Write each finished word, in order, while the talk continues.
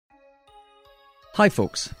Hi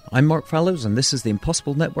folks, I'm Mark Fallows and this is the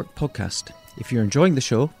Impossible Network podcast. If you're enjoying the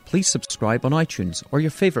show, please subscribe on iTunes or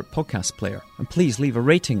your favourite podcast player, and please leave a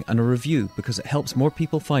rating and a review because it helps more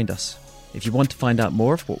people find us. If you want to find out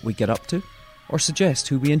more of what we get up to, or suggest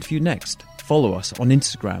who we interview next, follow us on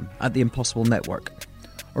Instagram at The Impossible Network,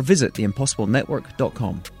 or visit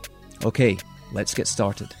theimpossiblenetwork.com. Okay, let's get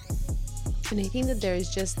started. And I think that there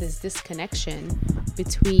is just this disconnection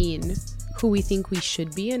between who we think we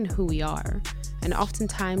should be and who we are. And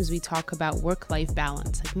oftentimes we talk about work-life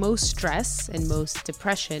balance. Like most stress and most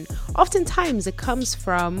depression, oftentimes it comes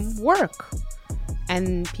from work.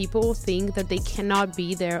 And people think that they cannot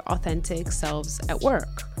be their authentic selves at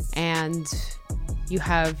work. And you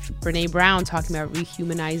have Brené Brown talking about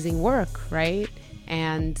rehumanizing work, right?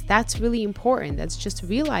 And that's really important. That's just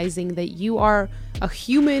realizing that you are a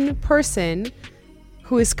human person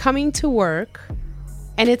who is coming to work.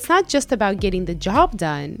 And it's not just about getting the job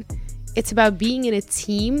done. It's about being in a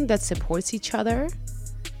team that supports each other.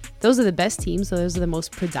 Those are the best teams. So those are the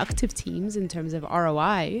most productive teams in terms of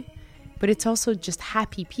ROI. But it's also just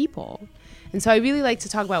happy people. And so I really like to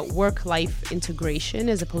talk about work-life integration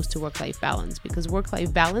as opposed to work-life balance, because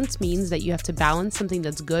work-life balance means that you have to balance something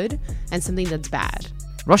that's good and something that's bad.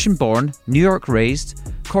 Russian-born, New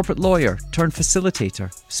York-raised, corporate lawyer turned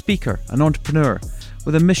facilitator, speaker and entrepreneur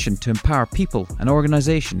with a mission to empower people and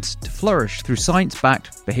organisations to flourish through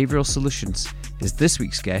science-backed behavioural solutions is this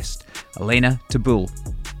week's guest, Elina Teboul.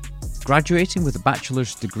 Graduating with a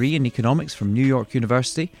bachelor's degree in economics from New York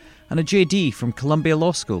University and a JD from Columbia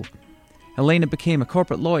Law School, Elina became a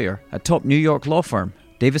corporate lawyer at top New York law firm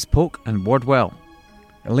Davis Polk and Wardwell.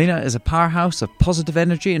 Elina is a powerhouse of positive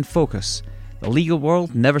energy and focus. The legal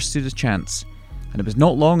world never stood a chance, and it was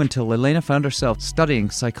not long until Elina found herself studying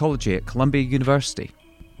psychology at Columbia University.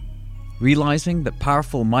 Realising that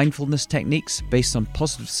powerful mindfulness techniques based on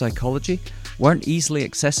positive psychology weren't easily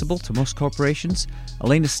accessible to most corporations,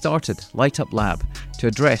 Elina started Light Up Lab to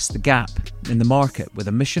address the gap in the market with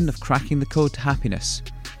a mission of cracking the code to happiness.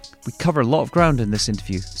 We cover a lot of ground in this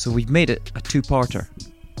interview, so we've made it a two-parter.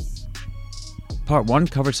 Part 1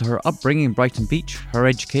 covers her upbringing in Brighton Beach, her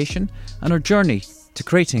education, and her journey to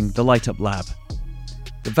creating the Light Up Lab.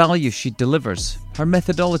 The values she delivers, her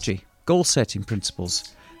methodology, goal-setting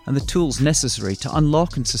principles, and the tools necessary to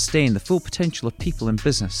unlock and sustain the full potential of people in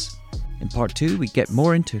business. In Part 2, we get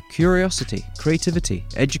more into curiosity, creativity,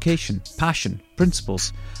 education, passion,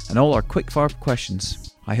 principles, and all our quick-fire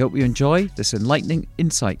questions. I hope you enjoy this enlightening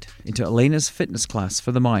insight into Elina's fitness class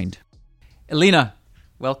for the mind. Elina,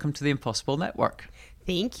 welcome to the Impossible Network.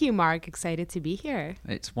 Thank you, Mark. Excited to be here.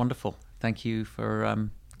 It's wonderful. Thank you for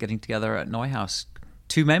getting together at Neuhaus.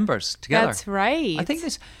 2 members together. That's right. I think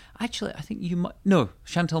you might... No,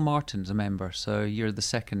 Chantal Martin's a member, so you're the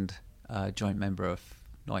second joint member of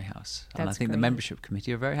Neuhaus. And I think great. The membership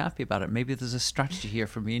committee are very happy about it. Maybe there's a strategy here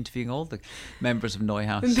for me interviewing all the members of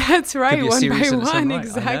Neuhaus. That's right, one by one, right.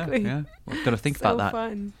 exactly. Yeah. We've got to think about that.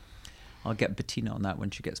 Fun. I'll get Bettina on that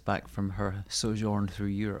when she gets back from her sojourn through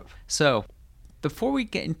Europe. So, before we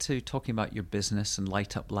get into talking about your business and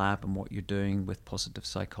Light Up Lab and what you're doing with positive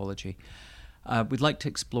psychology, we'd like to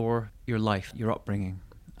explore your life, your upbringing,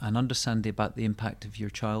 and understand about the impact of your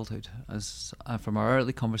childhood. As from our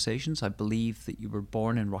early conversations, I believe that you were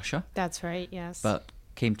born in Russia. That's right, yes. But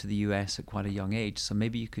came to the US at quite a young age. So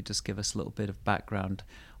maybe you could just give us a little bit of background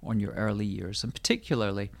on your early years, and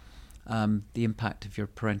particularly the impact of your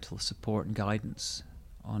parental support and guidance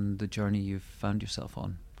on the journey you've found yourself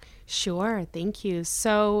on. Sure, thank you.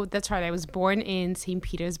 So that's right. I was born in St.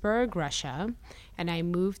 Petersburg, Russia, and I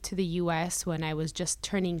moved to the U.S. when I was just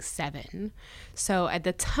turning 7. So at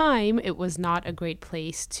the time, it was not a great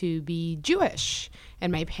place to be Jewish.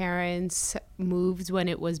 And my parents moved when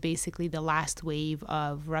it was basically the last wave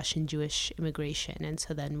of Russian Jewish immigration. And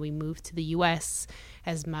so then we moved to the U.S.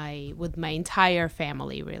 with my entire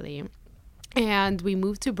family, really. And we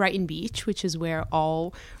moved to Brighton Beach, which is where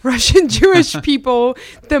all Russian Jewish people,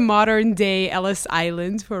 the modern day Ellis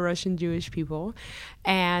Island for Russian Jewish people.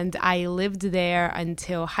 And I lived there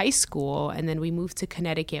until high school. And then we moved to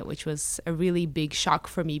Connecticut, which was a really big shock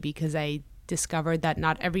for me because I discovered that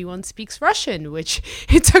not everyone speaks Russian, which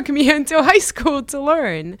it took me until high school to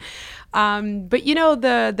learn. But, you know,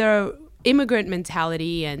 the immigrant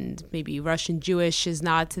mentality, and maybe Russian Jewish is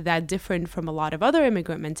not that different from a lot of other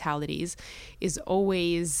immigrant mentalities, is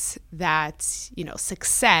always that, you know,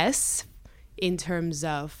 success in terms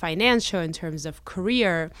of financial, in terms of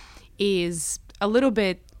career, is a little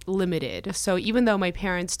bit limited. So even though my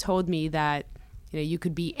parents told me that you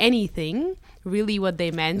could be anything. Really what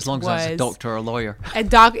they meant was... As long as I was a doctor or a lawyer.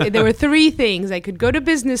 There were three things. I could go to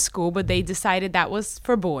business school, but they decided that was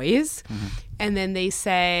for boys. Mm-hmm. And then they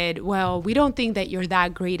said, well, we don't think that you're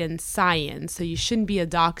that great in science, so you shouldn't be a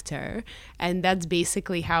doctor. And that's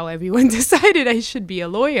basically how everyone decided I should be a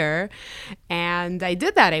lawyer. And I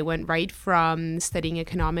did that. I went right from studying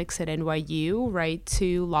economics at NYU right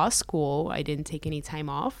to law school. I didn't take any time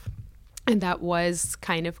off. And that was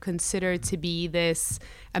kind of considered to be this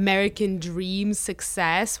American dream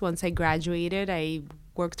success. Once I graduated, I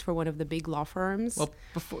worked for one of the big law firms. Well,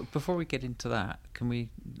 before we get into that,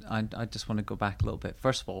 I just want to go back a little bit.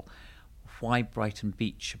 First of all, why Brighton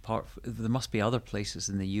Beach? There must be other places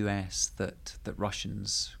in the US that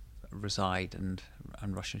Russians reside and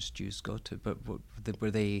Russian Jews go to, but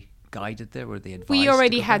were they guided there? Were they advised? We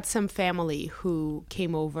already had some family who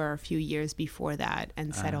came over a few years before that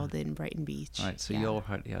and settled in Brighton Beach. Right, so you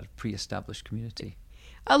already had a pre-established community.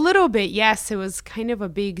 A little bit, yes. It was kind of a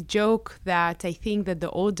big joke that I think that the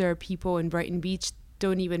older people in Brighton Beach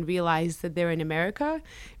don't even realize that they're in America,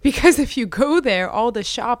 because if you go there, all the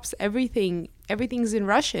shops, everything's in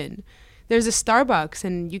Russian. There's a Starbucks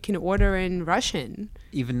and you can order in Russian.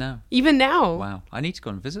 Even now? Even now. Wow. I need to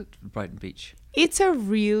go and visit Brighton Beach. It's a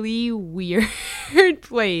really weird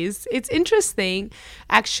place. It's interesting.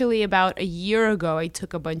 Actually, about a year ago, I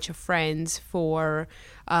took a bunch of friends for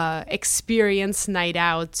experience night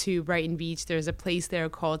out to Brighton Beach. There's a place there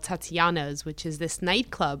called Tatiana's, which is this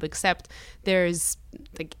nightclub, except there's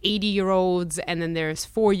like 80-year-olds and then there's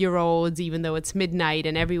 4-year-olds, even though it's midnight,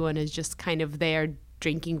 and everyone is just kind of there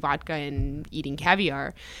drinking vodka and eating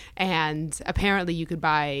caviar. And apparently you could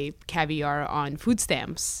buy caviar on food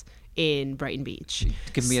stamps in Brighton Beach.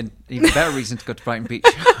 Give me an even better reason to go to Brighton Beach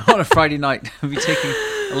on a Friday night. I'll be taking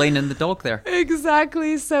Elina and the dog there.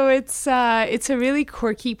 Exactly. So it's a really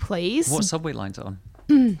quirky place. What subway line's on?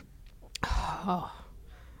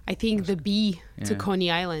 I think the B to Coney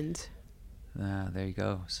Island. There you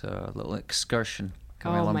go. So a little excursion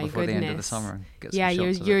coming along before the end of the summer. Yeah,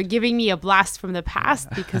 you're giving me a blast from the past,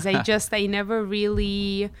 because I never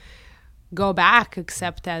really go back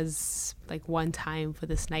except as like one time for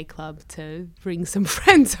this nightclub to bring some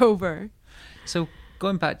friends over. So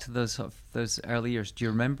going back to those early years, do you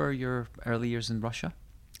remember your early years in Russia?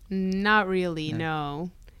 Not really, no.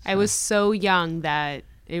 I was so young that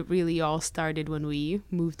it really all started when we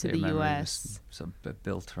moved to the US. So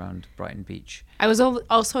built around Brighton Beach. I was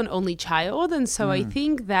also an only child, and so I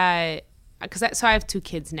think that so I have 2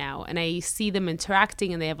 kids now, and I see them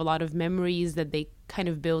interacting, and they have a lot of memories that they kind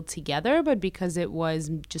of build together. But because it was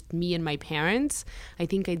just me and my parents, I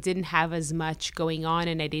think I didn't have as much going on,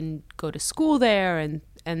 and I didn't go to school there,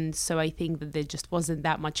 and so I think that there just wasn't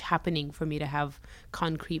that much happening for me to have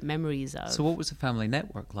concrete memories of. So what was the family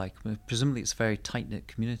network like? Presumably it's a very tight-knit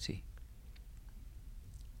community.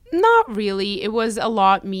 Not really. It was a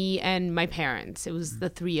lot me and my parents. It was the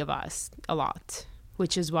 3 of us, a lot.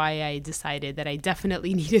 Which is why I decided that I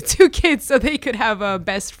definitely needed 2 kids so they could have a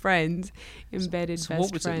best friend, embedded best friend. So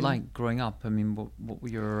what was it like growing up? I mean, what were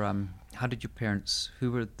your, how did your parents,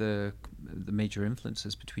 who were the major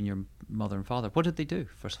influences between your mother and father? What did they do,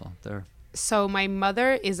 first of all? So my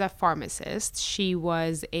mother is a pharmacist. She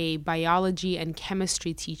was a biology and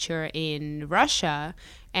chemistry teacher in Russia.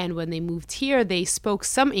 And when they moved here, they spoke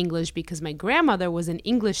some English because my grandmother was an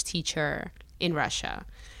English teacher in Russia.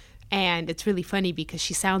 And it's really funny because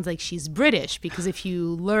she sounds like she's British, because if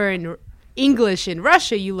you learn English in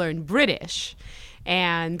Russia, you learn British.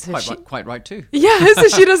 And quite right too. Yeah, so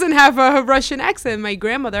she doesn't have a Russian accent. My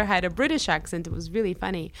grandmother had a British accent. It was really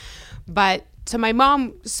funny. But so my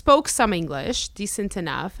mom spoke some English, decent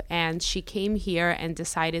enough, and she came here and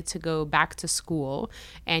decided to go back to school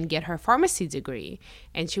and get her pharmacy degree.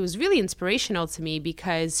 And she was really inspirational to me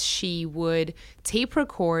because she would tape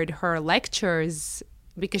record her lectures,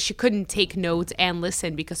 because she couldn't take notes and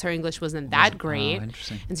listen because her English wasn't that great. Oh,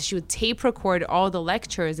 interesting. And so she would tape record all the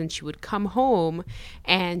lectures, and she would come home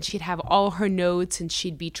and she'd have all her notes, and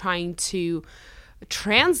she'd be trying to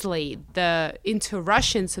translate into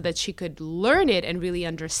Russian so that she could learn it and really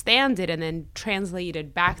understand it, and then translate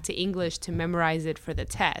it back to English to memorize it for the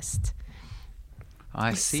test.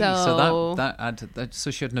 I see.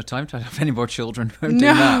 So she had no time to have any more children.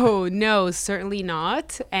 No, certainly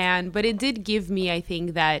not. But it did give me, I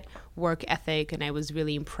think, that work ethic, and I was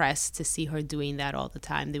really impressed to see her doing that all the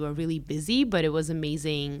time. They were really busy, but it was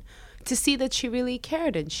amazing to see that she really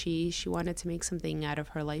cared, and she wanted to make something out of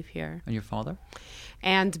her life here. And your father?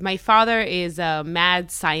 And my father is a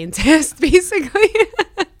mad scientist, basically.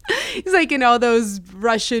 He's like in all those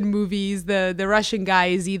Russian movies. The Russian guy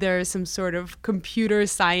is either some sort of computer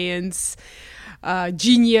science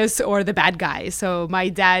genius or the bad guy. So my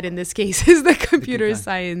dad in this case is the computer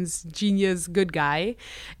science genius good guy.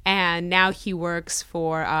 And now he works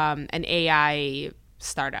for an AI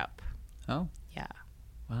startup. Oh. Yeah.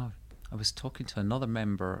 Wow. I was talking to another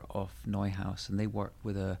member of Neuhaus, and they work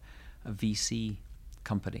with a VC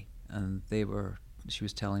company. And she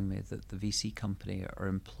was telling me that the VC company are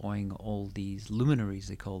employing all these luminaries,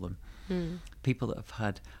 they call them, people that have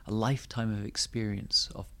had a lifetime of experience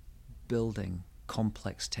of building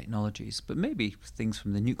complex technologies, but maybe things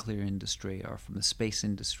from the nuclear industry or from the space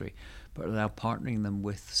industry, but are now partnering them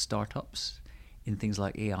with startups in things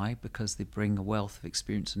like AI because they bring a wealth of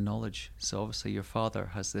experience and knowledge. So obviously your father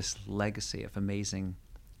has this legacy of amazing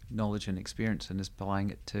knowledge and experience and is applying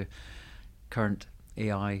it to current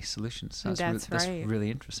AI solutions. That's really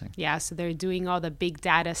interesting. Yeah, so they're doing all the big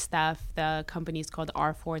data stuff. The company is called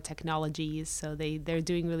R4 Technologies, so they're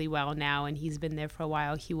doing really well now, and he's been there for a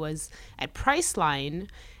while. He was at Priceline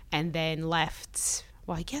and then left,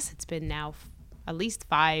 well, I guess it's been now at least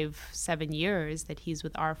 5-7 years that he's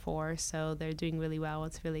with R4, so they're doing really well.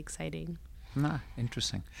 It's really exciting.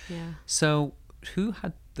 Interesting. Yeah. So who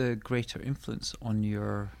had the greater influence on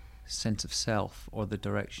your sense of self or the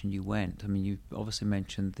direction you went? I mean, you obviously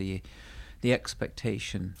mentioned the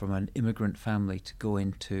expectation from an immigrant family to go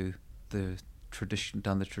into down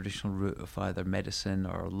the traditional route of either medicine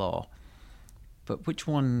or law. But which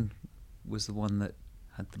one was the one that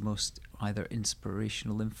had the most either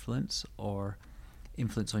inspirational influence or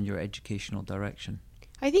influence on your educational direction?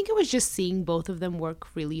 I think it was just seeing both of them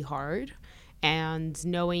work really hard. And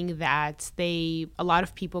knowing that a lot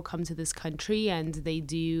of people come to this country and they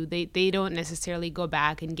don't necessarily go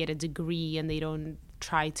back and get a degree, and they don't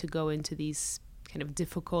try to go into these kind of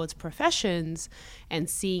difficult professions, and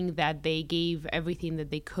seeing that they gave everything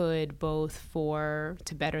that they could, both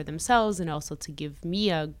to better themselves and also to give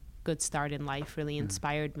me a good start in life, really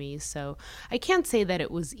inspired me. So I can't say that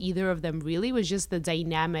it was either of them really. It was just the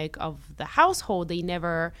dynamic of the household. They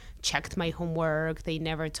never checked my homework. They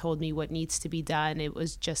never told me what needs to be done. It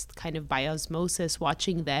was just kind of by osmosis,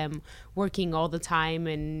 watching them working all the time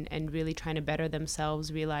and really trying to better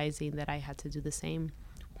themselves, realizing that I had to do the same.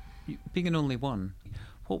 Being an only one,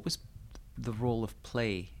 what was the role of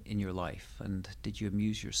play in your life? And did you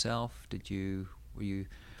amuse yourself? Were you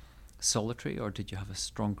solitary, or did you have a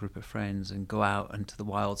strong group of friends and go out into the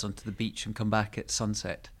wilds, onto the beach, and come back at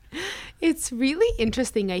sunset? It's really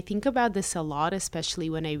interesting. I think about this a lot, especially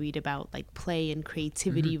when I read about like play and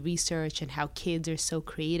creativity research and how kids are so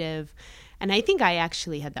creative. And I think I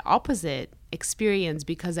actually had the opposite experience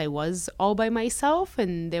because I was all by myself,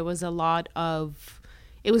 and there was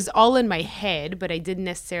it was all in my head, but I didn't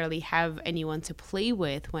necessarily have anyone to play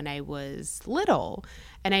with when I was little.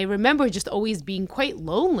 And I remember just always being quite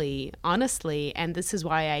lonely, honestly. And this is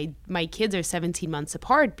why my kids are 17 months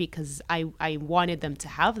apart, because I wanted them to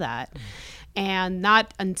have that. And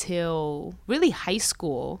not until really high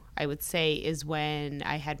school, I would say, is when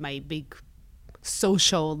I had my big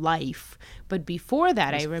social life. But before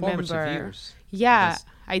that, I remember... formative years. Yeah,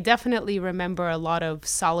 I definitely remember a lot of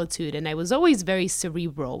solitude, and I was always very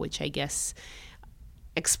cerebral, which I guess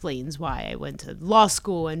explains why I went to law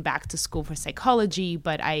school and back to school for psychology.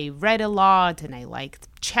 But I read a lot, and I liked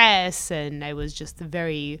chess, and I was just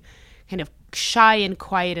very kind of shy and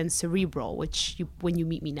quiet and cerebral, which when you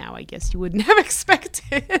meet me now, I guess you wouldn't have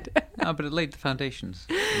expected. No, but it laid the foundations,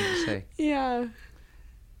 as you say. Yeah.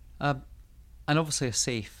 And obviously a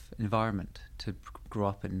safe environment to grow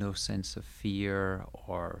up in, no sense of fear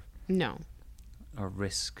or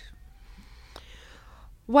risk.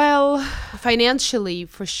 Well, financially,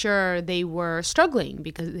 for sure, they were struggling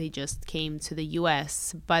because they just came to the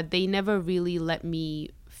US, but they never really let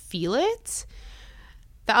me feel it.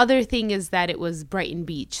 The other thing is that it was Brighton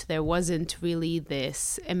Beach. There wasn't really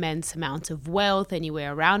this immense amount of wealth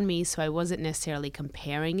anywhere around me, so I wasn't necessarily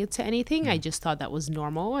comparing it to anything. I just thought that was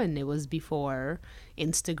normal, and it was before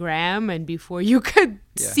Instagram and before you could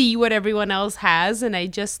see what everyone else has, and I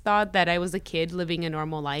just thought that I was a kid living a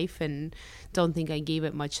normal life and don't think I gave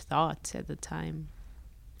it much thought at the time.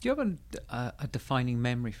 Do you have a defining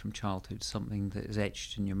memory from childhood, something that is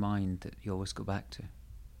etched in your mind that you always go back to?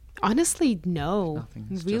 Honestly, no.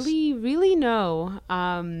 Really no.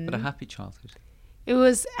 But a happy childhood. It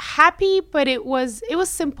was happy, but it was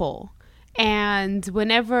simple. And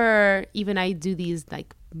whenever even I do these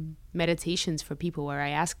like meditations for people where I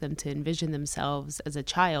ask them to envision themselves as a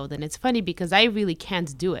child, and it's funny because I really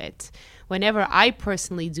can't do it. Whenever I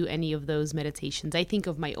personally do any of those meditations, I think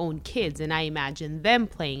of my own kids and I imagine them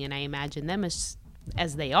playing, and I imagine them as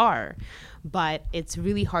they are. But it's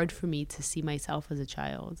really hard for me to see myself as a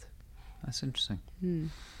child. That's interesting.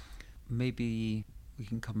 maybe we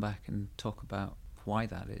can come back and talk about why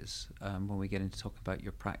that is when we get into talking about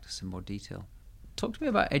your practice in more detail. Talk to me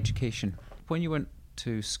about education. When you went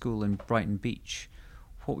to school in Brighton Beach,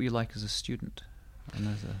 what were you like as a student? And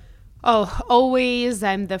as a always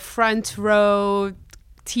I'm the front row,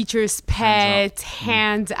 teacher's pet,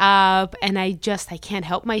 hand up, and I can't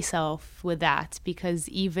help myself with that, because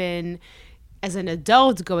even as an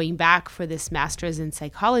adult going back for this master's in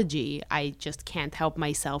psychology, I just can't help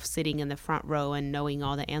myself sitting in the front row and knowing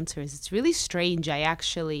all the answers. It's really strange. I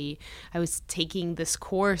was taking this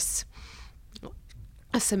course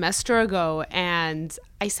a semester ago, and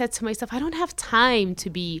I said to myself, I don't have time to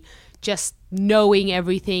be just knowing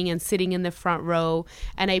everything and sitting in the front row.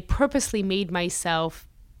 And I purposely made myself,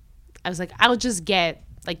 I was like, I'll just get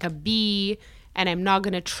like a B, and I'm not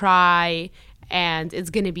going to try, and it's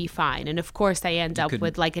going to be fine. And of course I end up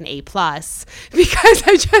with like an A+ because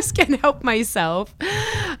I just can't help myself. So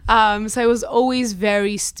I was always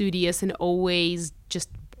very studious and always just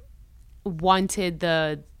wanted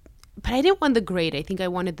but I didn't want the grade. I think I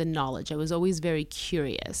wanted the knowledge. I was always very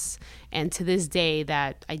curious. And to this day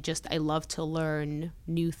that I love to learn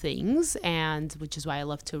new things, and which is why I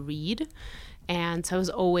love to read. And so I was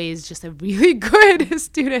always just a really good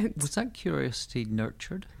student. Was that curiosity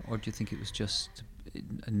nurtured, or do you think it was just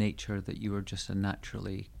a nature that you were just a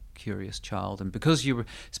naturally curious child? And because you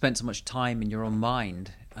spent so much time in your own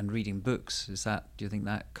mind and reading books, do you think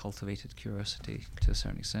that cultivated curiosity to a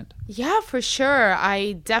certain extent? Yeah, for sure.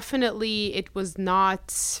 It was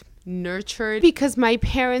not nurtured because my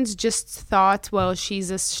parents just thought, well,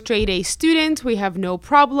 she's a straight A student, we have no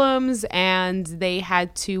problems, and they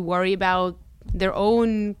had to worry about their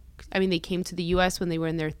own. I mean, they came to the US when they were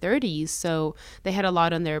in their 30s, so they had a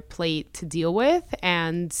lot on their plate to deal with.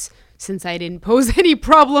 And since I didn't pose any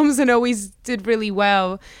problems and always did really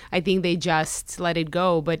well, I think they just let it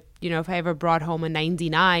go. But, if I ever brought home a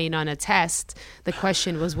 99 on a test, the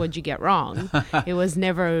question was, what'd you get wrong? It was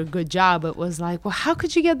never a good job. It was like, well, how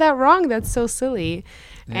could you get that wrong? That's so silly.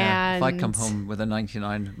 Yeah, if I come home with a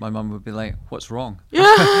 99, my mum would be like, what's wrong?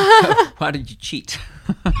 Why did you cheat?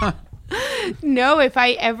 No, if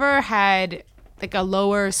I ever had like a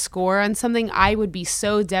lower score on something, I would be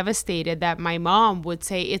so devastated that my mom would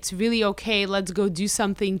say, it's really okay, let's go do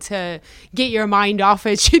something to get your mind off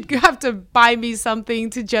it. She'd have to buy me something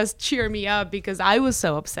to just cheer me up because I was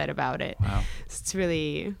so upset about it. Wow.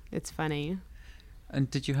 It's funny. And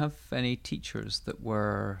did you have any teachers that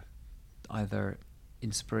were either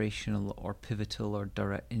inspirational or pivotal or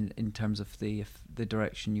direct in terms of the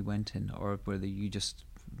direction you went in, or whether you just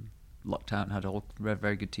lucked out and had all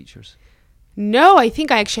very good teachers? No, I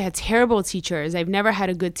think I actually had terrible teachers. I've never had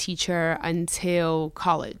a good teacher until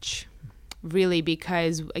college, really,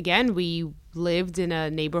 because, again, we lived in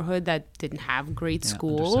a neighborhood that didn't have great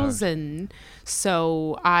schools. And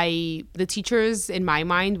so the teachers, in my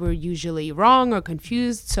mind, were usually wrong or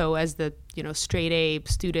confused. So as the, straight A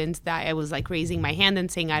student, that I was like raising my hand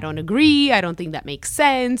and saying, I don't agree. I don't think that makes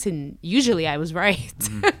sense. And usually I was right.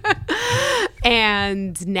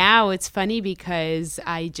 And now it's funny because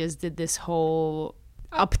I just did this whole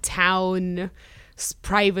uptown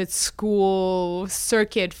private school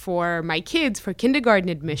circuit for my kids for kindergarten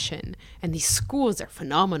admission. And these schools are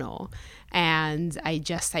phenomenal. And I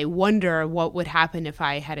wonder what would happen if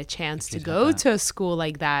I had a chance to go to a school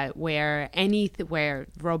like that where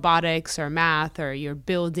robotics or math, or you're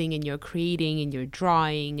building and you're creating and you're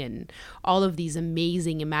drawing and all of these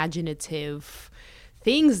amazing imaginative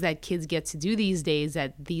things that kids get to do these days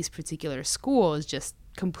at these particular schools just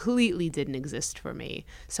completely didn't exist for me.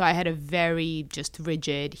 So I had a very just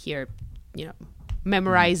rigid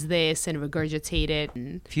memorize this and regurgitate it.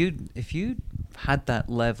 If you had that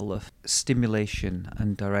level of stimulation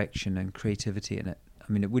and direction and creativity in it,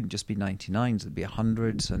 I mean, it wouldn't just be 99s, it'd be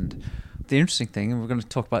 100s. And the interesting thing, and we're going to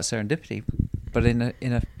talk about serendipity, but in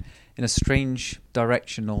a strange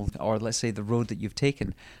directional, or let's say the road that you've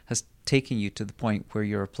taken has taken you to the point where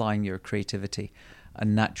you're applying your creativity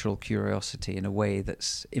and natural curiosity in a way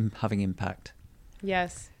that's having impact.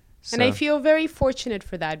 Yes. And I feel very fortunate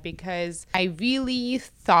for that, because I really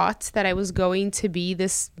thought that I was going to be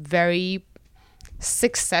this very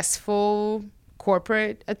successful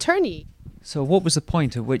corporate attorney. So what was the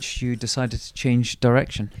point at which you decided to change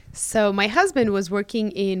direction? So my husband was working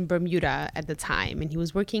in Bermuda at the time, and he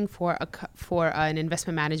was working for an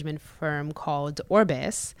investment management firm called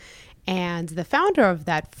Orbis. And the founder of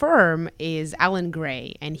that firm is Alan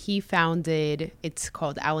Gray, and it's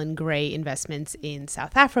called Alan Gray Investments in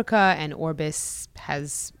South Africa, and Orbis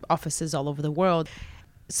has offices all over the world.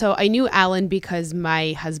 So I knew Alan because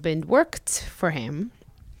my husband worked for him.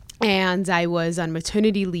 And I was on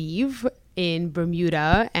maternity leave in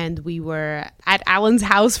Bermuda, and we were at Alan's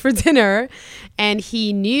house for dinner, and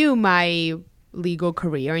he knew my legal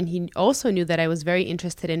career, and he also knew that I was very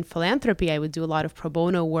interested in philanthropy. I would do a lot of pro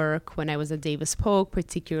bono work when I was at Davis Polk,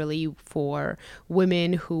 particularly for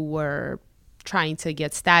women who were trying to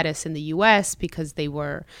get status in the US because they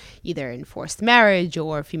were either in forced marriage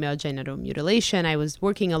or female genital mutilation. I was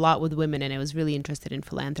working a lot with women, and I was really interested in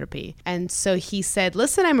philanthropy. And so he said,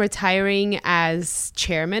 listen, I'm retiring as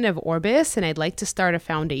chairman of Orbis, and I'd like to start a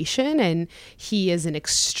foundation. And he is an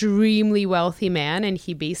extremely wealthy man, and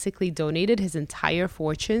he basically donated his entire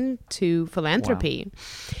fortune to philanthropy.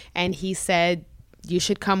 Wow. And he said, you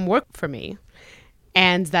should come work for me.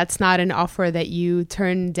 And that's not an offer that you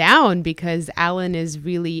turn down, because Alan is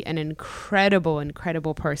really an incredible,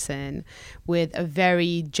 incredible person with a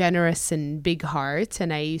very generous and big heart.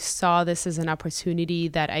 And I saw this as an opportunity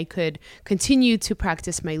that I could continue to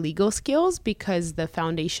practice my legal skills, because the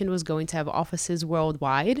foundation was going to have offices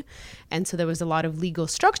worldwide. And so there was a lot of legal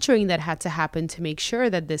structuring that had to happen to make sure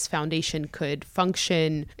that this foundation could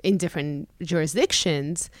function in different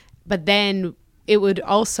jurisdictions. But then it would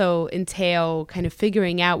also entail kind of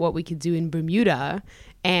figuring out what we could do in Bermuda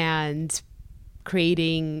and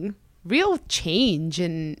creating real change.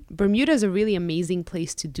 And Bermuda is a really amazing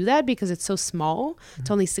place to do that because it's so small. Mm-hmm.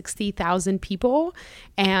 It's only 60,000 people.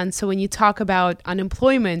 And so when you talk about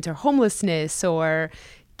unemployment or homelessness or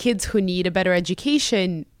kids who need a better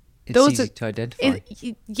education, it's easy to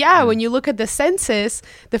identify. When you look at the census,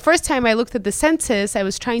 the first time I looked at the census, I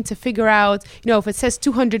was trying to figure out, if it says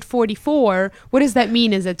 244, what does that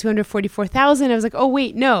mean? Is that 244,000? I was like, oh,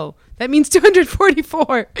 wait, no, that means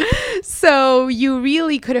 244. So you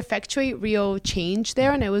really could effectuate real change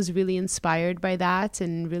there. And I was really inspired by that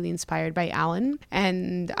and really inspired by Alan.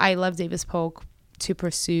 And I love Davis Polk to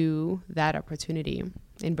pursue that opportunity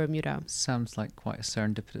in Bermuda. Sounds like quite a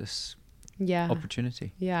serendipitous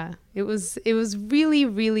opportunity. Yeah, it was really,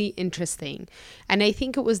 really interesting. And I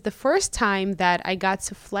think it was the first time that I got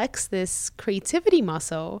to flex this creativity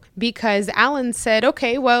muscle, because Alan said,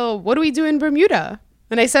 okay, well, what do we do in Bermuda?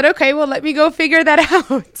 And I said, okay, well, let me go figure that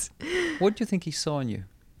out. What do you think he saw in you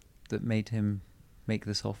that made him make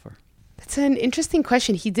this offer? That's an interesting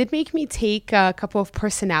question. He did make me take a couple of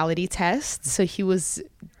personality tests. So he's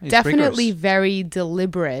definitely rigorous. Very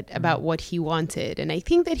deliberate about what he wanted. And I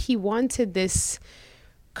think that he wanted this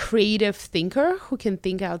creative thinker who can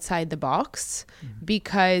think outside the box,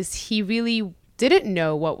 because he really didn't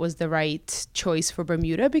know what was the right choice for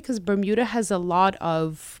Bermuda, because Bermuda has a lot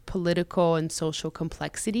of political and social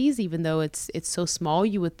complexities. Even though it's so small,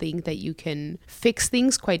 you would think that you can fix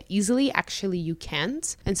things quite easily. Actually, you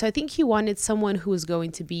can't. And so I think he wanted someone who was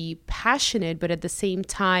going to be passionate, but at the same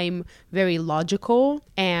time, very logical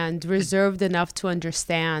and reserved enough to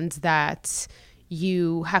understand that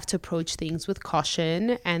you have to approach things with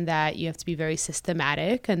caution, and that you have to be very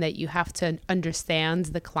systematic, and that you have to understand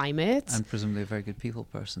the climate. And presumably a very good people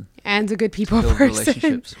person. And a good people build person.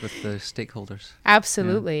 Relationships with the stakeholders.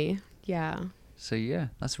 Absolutely. Yeah. So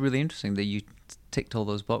that's really interesting that you ticked all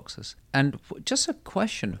those boxes. And just a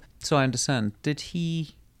question, so I understand, did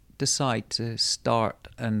he decide to start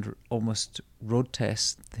and almost road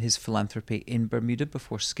test his philanthropy in Bermuda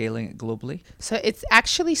before scaling it globally? So it's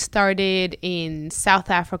actually started in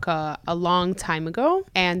South Africa a long time ago,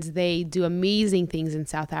 and they do amazing things in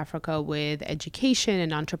South Africa with education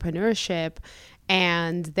and entrepreneurship.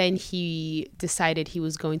 And then he decided he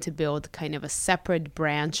was going to build kind of a separate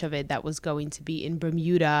branch of it that was going to be in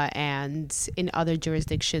Bermuda and in other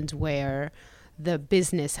jurisdictions where the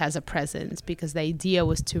business has a presence, because the idea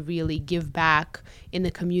was to really give back in the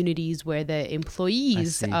communities where the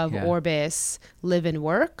employees of Orbis live and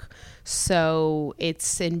work. So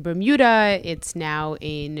it's in Bermuda, it's now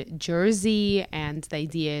in Jersey, and the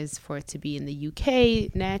idea is for it to be in the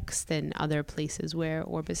UK next and other places where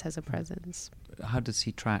Orbis has a presence. How does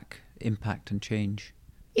he track impact and change?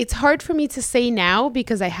 It's hard for me to say now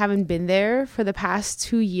because I haven't been there for the past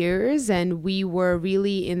 2 years, and we were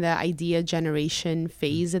really in the idea generation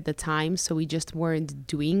phase at the time, so we just weren't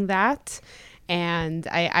doing that. And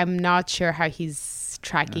I'm not sure how he's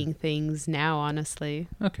tracking things now, honestly.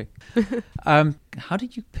 Okay. How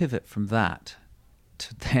did you pivot from that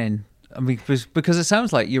to then, because it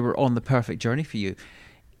sounds like you were on the perfect journey for you.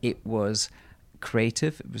 It was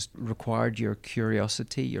creative, it was required your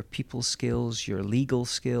curiosity, your people skills, your legal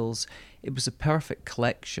skills. It was a perfect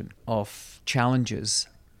collection of challenges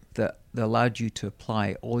that allowed you to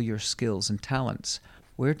apply all your skills and talents.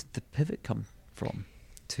 Where did the pivot come from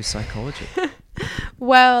to psychology?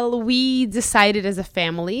 Well, we decided as a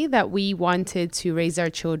family that we wanted to raise our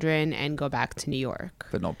children and go back to New York.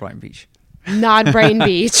 But not Brighton Beach. Not Brighton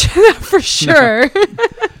Beach, for sure. No.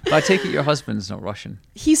 But I take it your husband's not Russian.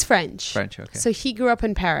 He's French. French, okay. So he grew up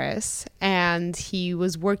in Paris and he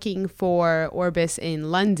was working for Orbis in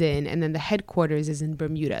London, and then the headquarters is in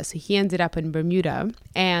Bermuda. So he ended up in Bermuda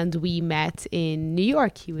and we met in New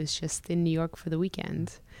York. He was just in New York for the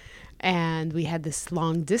weekend. And we had this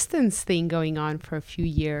long distance thing going on for a few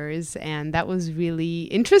years. And that was really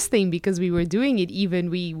interesting because we were doing it even,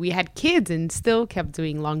 we had kids and still kept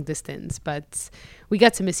doing long distance. But we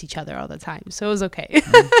got to miss each other all the time. So it was okay.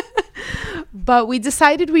 Mm-hmm. But we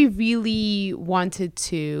decided we really wanted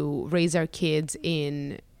to raise our kids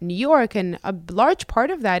in New York. And a large part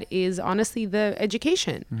of that is honestly the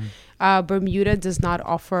education. Mm-hmm. Bermuda does not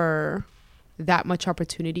offer that much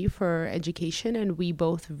opportunity for education, and we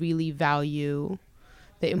both really value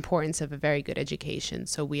the importance of a very good education.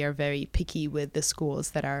 So we are very picky with the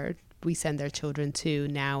schools that we send our children to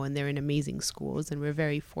now, and they're in amazing schools, and we're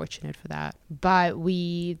very fortunate for that. But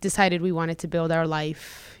we decided we wanted to build our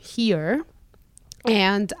life here.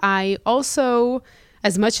 And I also,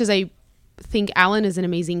 as much as I think Alan is an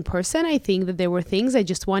amazing person, I think that there were things I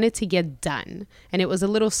just wanted to get done. And it was a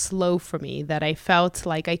little slow for me, that I felt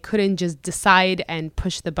like I couldn't just decide and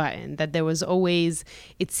push the button, that there was always,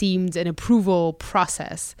 it seemed, an approval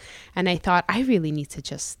process. And I thought, I really need to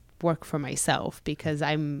just work for myself because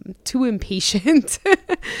I'm too impatient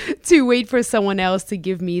to wait for someone else to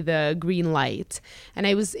give me the green light. And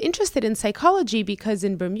I was interested in psychology because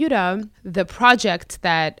in Bermuda, the project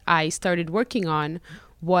that I started working on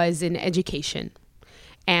was in education.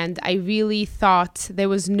 And I really thought there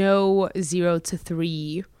was no 0 to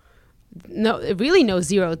 3, really no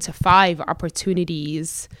 0 to 5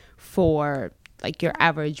 opportunities for like your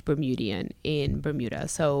average Bermudian in Bermuda.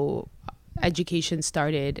 So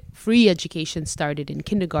free education started in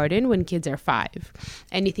kindergarten when kids are 5.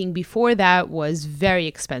 Anything before that was very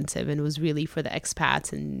expensive and was really for the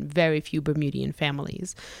expats and very few Bermudian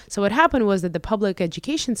families. So what happened was that the public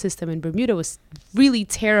education system in Bermuda was really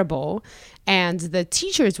terrible, and the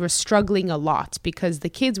teachers were struggling a lot because the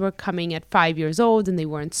kids were coming at 5 years old and they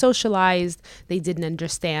weren't socialized. They didn't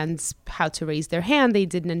understand how to raise their hand. They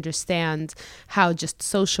didn't understand how just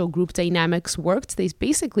social group dynamics worked. They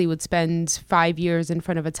basically would spend 5 years in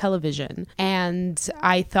front of a television. And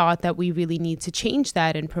I thought that we really need to change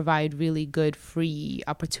that and provide really good free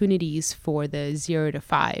opportunities for the 0 to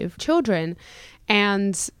 5 children.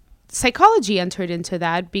 And psychology entered into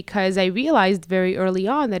that because I realized very early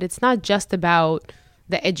on that it's not just about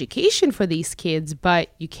the education for these kids, but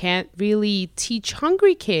you can't really teach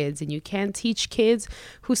hungry kids, and you can't teach kids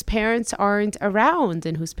whose parents aren't around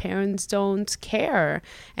and whose parents don't care.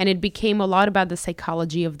 And it became a lot about the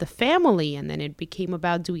psychology of the family. And then it became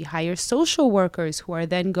about, do we hire social workers who are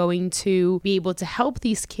then going to be able to help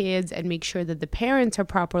these kids and make sure that the parents are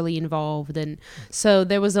properly involved? And so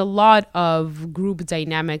there was a lot of group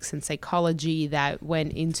dynamics and psychology that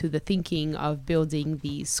went into the thinking of building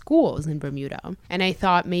these schools in Bermuda. And I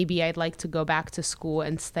thought maybe I'd like to go back to school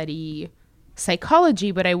and study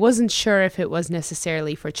psychology, but I wasn't sure if it was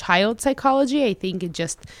necessarily for child psychology. I think it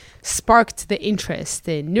just sparked the interest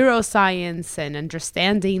in neuroscience and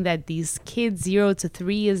understanding that these kids 0 to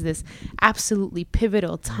 3 is this absolutely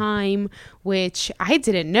pivotal time, which I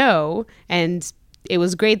didn't know. And it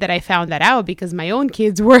was great that I found that out because my own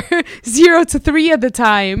kids were 0 to 3 at the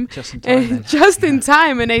time. Just in time. In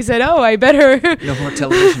time. And I said, I better. No more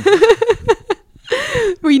television.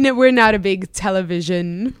 We're not a big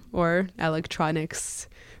television or electronics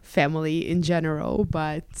family in general,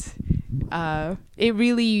 but it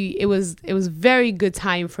was very good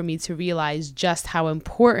time for me to realize just how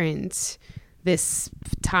important this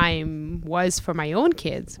time was for my own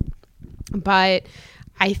kids. But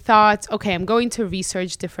I thought, okay, I'm going to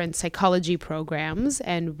research different psychology programs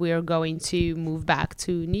and we're going to move back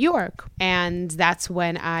to New York. And that's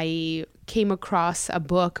when I came across a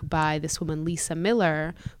book by this woman, Lisa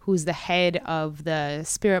Miller, who's the head of the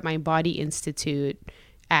Spirit, Mind, Body Institute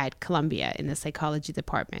at Columbia in the psychology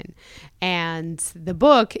department. And the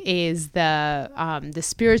book is the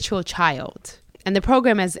Spiritual Child. And the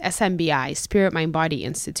program is SMBI, Spirit, Mind, Body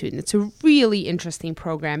Institute. And it's a really interesting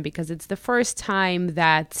program because it's the first time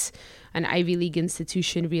that an Ivy League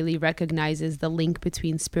institution really recognizes the link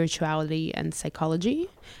between spirituality and psychology,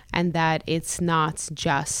 and that it's not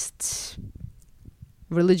just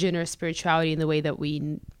religion or spirituality in the way that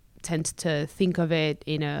we tend to think of it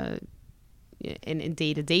in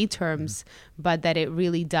day-to-day terms, but that it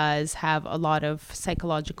really does have a lot of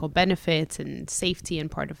psychological benefits and safety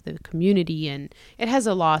and part of the community. And it has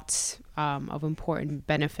a lot of important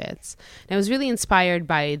benefits. And I was really inspired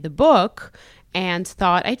by the book and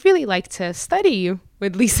thought I'd really like to study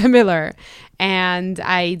with Lisa Miller. And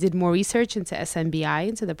I did more research into SMBI,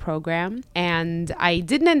 into the program. And I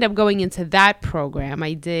didn't end up going into that program.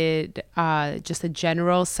 I did just a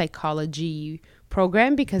general psychology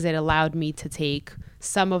program because it allowed me to take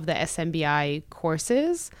some of the SMBI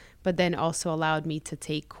courses, but then also allowed me to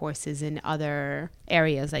take courses in other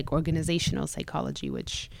areas like organizational psychology,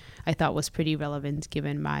 which I thought was pretty relevant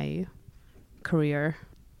given my career.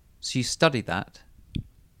 So you studied that,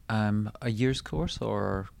 a year's course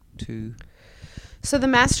or two? So the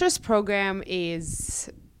master's program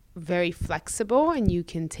is very flexible and you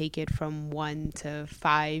can take it from 1 to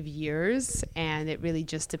 5 years, and it really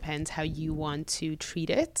just depends how you want to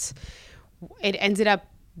treat it. It ended up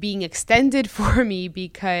being extended for me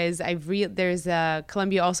because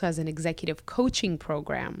Columbia also has an executive coaching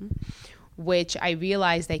program, which I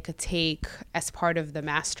realized I could take as part of the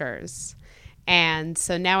master's. And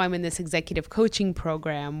so now I'm in this executive coaching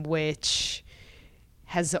program, which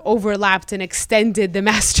has overlapped and extended the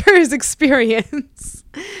master's experience.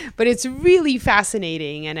 But it's really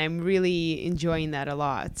fascinating, and I'm really enjoying that a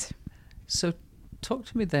lot. So talk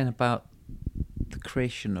to me then about the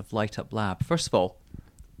creation of Light Up Lab. First of all,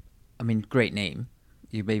 I mean, great name.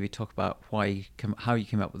 You maybe talk about how you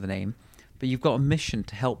came up with the name. But you've got a mission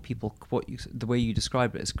to help people, the way you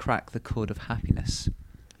describe it is crack the code of happiness.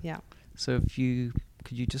 Yeah. So could you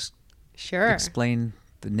just Sure. explain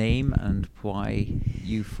the name and why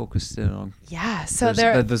you focused in on? Yeah. So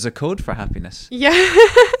there's a code for happiness. Yeah.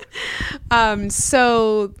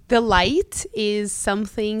 So the light is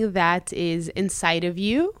something that is inside of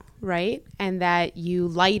you, right? And that you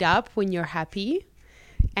light up when you're happy.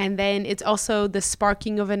 And then it's also the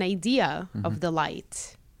sparking of an idea of the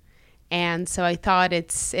light. And so I thought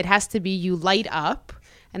it has to be you light up.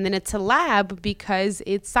 And then it's a lab because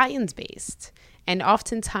it's science-based. And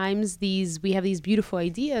oftentimes we have these beautiful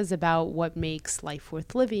ideas about what makes life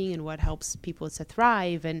worth living and what helps people to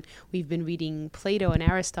thrive. And we've been reading Plato and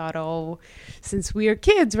Aristotle since we were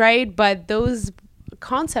kids, right? But those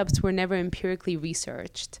concepts were never empirically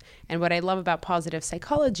researched. And what I love about positive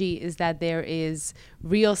psychology is that there is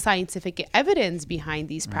real scientific evidence behind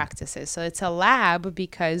these practices. So it's a lab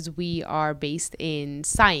because we are based in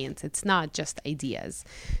science. It's not just ideas.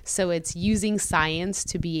 So it's using science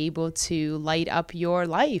to be able to light up your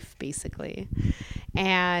life, basically.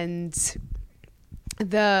 And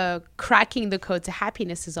the cracking the code to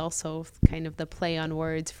happiness is also kind of the play on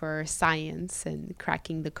words for science and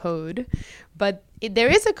cracking the code. But there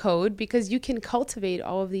is a code because you can cultivate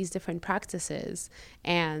all of these different practices.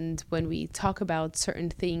 And when we talk about certain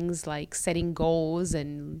things like setting goals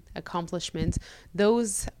and accomplishments,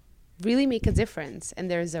 those really make a difference. And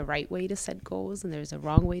there's a right way to set goals and there's a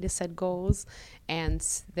wrong way to set goals. And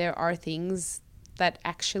there are things that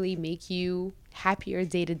actually make you happier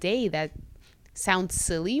day to day that sounds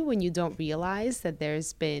silly when you don't realize that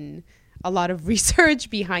there's been a lot of research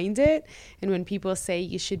behind it. And when people say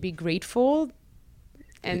you should be grateful,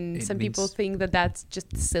 and some people think that that's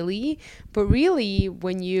just silly, but really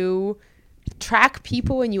when you track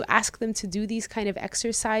people and you ask them to do these kind of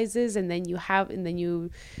exercises and then you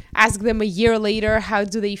ask them a year later how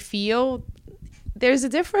do they feel, there's a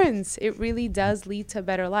difference. It really does lead to a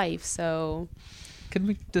better life. So can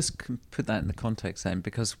we just put that in the context then?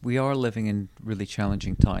 Because we are living in really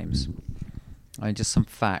challenging times. Just some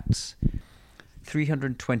facts.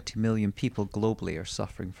 320 million people globally are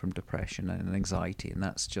suffering from depression and anxiety, and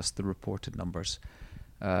that's just the reported numbers.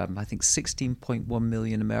 I think 16.1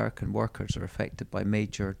 million American workers are affected by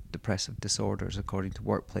major depressive disorders, according to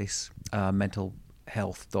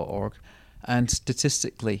workplacementalhealth.org. And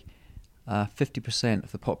statistically, 50%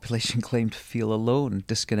 of the population claim to feel alone,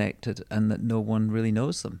 disconnected, and that no one really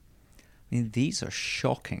knows them. I mean, these are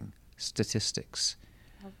shocking statistics.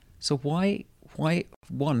 So why do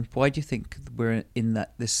you think we're in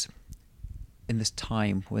this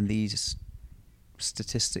time when these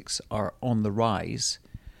statistics are on the rise,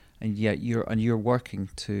 and yet you're working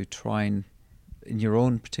to try and, in your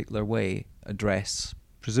own particular way, address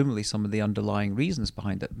presumably some of the underlying reasons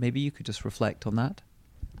behind it? Maybe you could just reflect on that.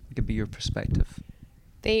 It could be your perspective.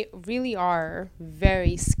 They really are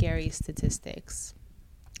very scary statistics.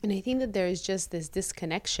 And I think that there is just this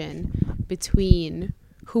disconnection between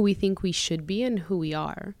who we think we should be and who we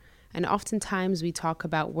are. And oftentimes we talk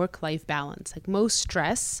about work-life balance. Like most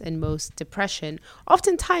stress and most depression,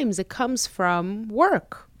 oftentimes it comes from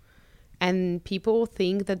work. And people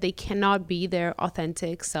think that they cannot be their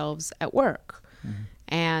authentic selves at work. Mm-hmm.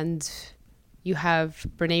 And you have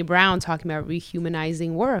Brene Brown talking about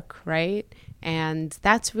rehumanizing work, right? And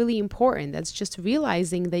that's really important. That's just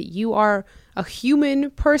realizing that you are a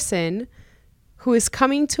human person who is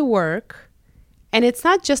coming to work. And it's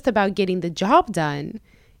not just about getting the job done.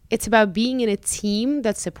 It's about being in a team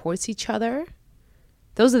that supports each other.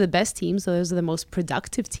 Those are the best teams. Those are the most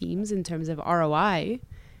productive teams in terms of ROI.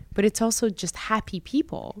 But it's also just happy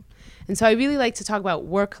people. And so I really like to talk about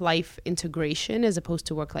work-life integration as opposed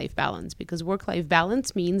to work-life balance, because work-life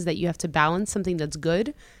balance means that you have to balance something that's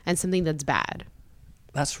good and something that's bad.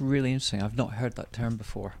 That's really interesting. I've not heard that term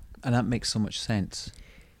before. And that makes so much sense.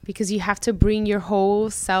 Because you have to bring your whole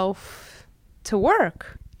self to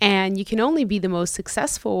work. And you can only be the most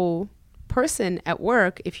successful person at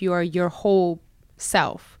work if you are your whole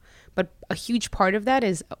self. But a huge part of that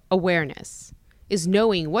is awareness, is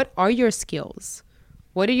knowing what are your skills,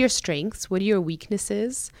 what are your strengths, what are your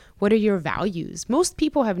weaknesses, what are your values. Most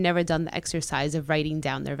people have never done the exercise of writing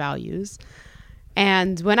down their values.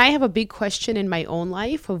 And when I have a big question in my own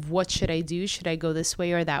life of what should I do, should I go this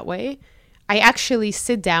way or that way, I actually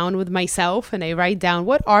sit down with myself and I write down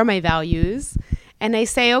what are my values. And I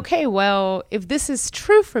say, okay, well, if this is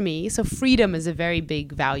true for me, so freedom is a very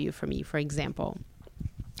big value for me, for example.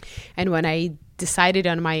 And when I decided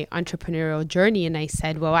on my entrepreneurial journey and I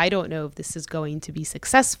said, well, I don't know if this is going to be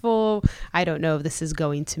successful. I don't know if this is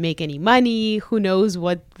going to make any money. Who knows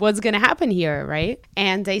what's going to happen here, right?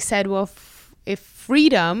 And I said, well, if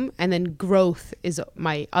freedom and then growth is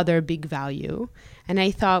my other big value. And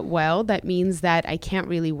I thought, well, that means that I can't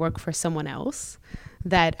really work for someone else,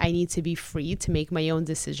 that I need to be free to make my own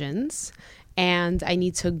decisions, and I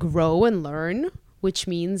need to grow and learn, which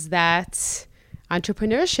means that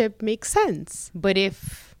entrepreneurship makes sense. But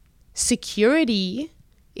if security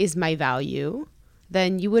is my value,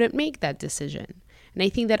 then you wouldn't make that decision. And I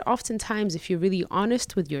think that oftentimes, if you're really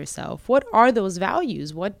honest with yourself, what are those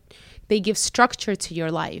values? What they give structure to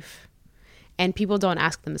your life? And people don't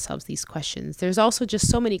ask themselves these questions. There's also just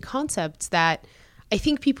so many concepts that I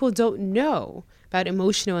think people don't know about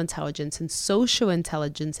emotional intelligence and social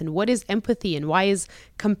intelligence and what is empathy and why is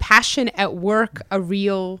compassion at work a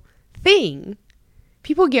real thing.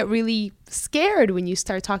 People get really scared when you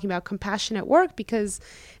start talking about compassion at work because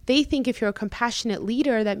they think if you're a compassionate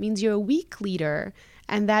leader, that means you're a weak leader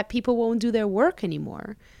and that people won't do their work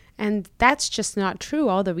anymore. And that's just not true.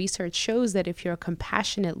 All the research shows that if you're a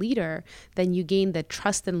compassionate leader, then you gain the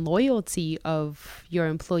trust and loyalty of your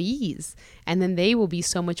employees. And then they will be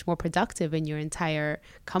so much more productive and your entire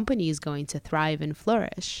company is going to thrive and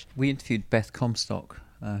flourish. We interviewed Beth Comstock,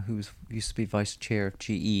 who used to be vice chair of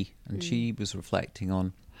GE, and she was reflecting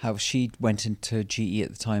on how she went into GE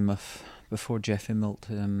at the time of, before Jeff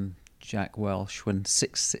Immelt, Jack Welch, when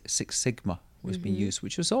Six Sigma was being used,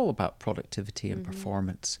 which was all about productivity and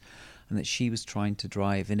performance, and that she was trying to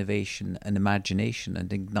drive innovation and imagination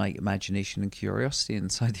and ignite imagination and curiosity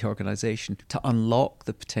inside the organization to unlock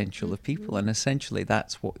the potential of people. And essentially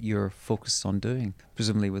that's what you're focused on doing,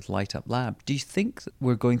 presumably with Light Up Lab. Do you think that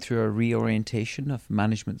we're going through a reorientation of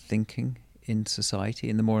management thinking in society,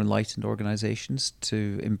 in the more enlightened organizations,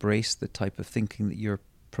 to embrace the type of thinking that you're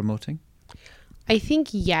promoting? I think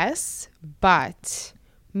yes, but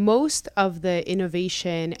most of the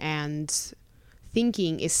innovation and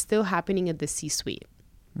thinking is still happening at the C-suite.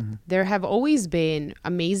 There have always been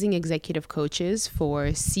amazing executive coaches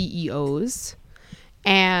for CEOs,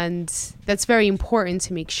 and that's very important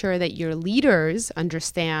to make sure that your leaders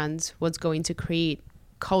understand what's going to create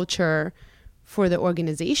culture for the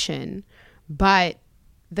organization. But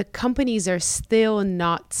the companies are still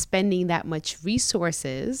not spending that much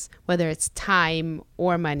resources, whether it's time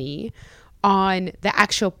or money, on the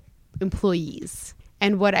actual employees.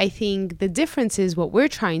 And what I think the difference is, what we're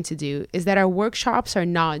trying to do is that our workshops are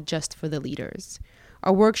not just for the leaders.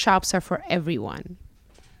 Our workshops are for everyone.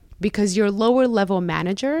 Because your lower level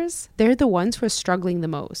managers, they're the ones who are struggling the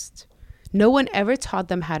most. No one ever taught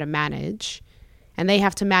them how to manage. And they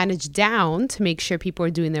have to manage down to make sure people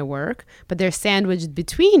are doing their work, but they're sandwiched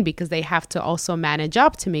between because they have to also manage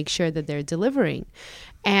up to make sure that they're delivering.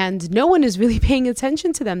 And no one is really paying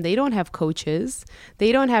attention to them. They don't have coaches.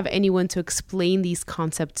 They don't have anyone to explain these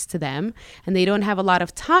concepts to them. And they don't have a lot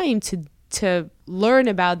of time to learn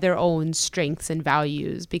about their own strengths and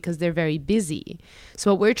values because they're very busy.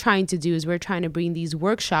 So what we're trying to do is we're trying to bring these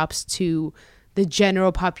workshops to the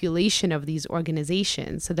general population of these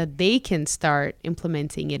organizations so that they can start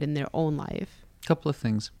implementing it in their own life. A couple of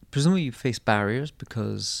things. Presumably you face barriers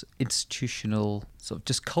because institutional sort of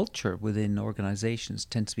just culture within organizations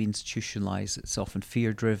tends to be institutionalized. It's often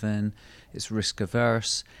fear-driven, it's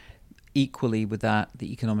risk-averse. equally with that,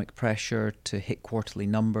 the economic pressure to hit quarterly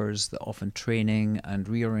numbers, the often training and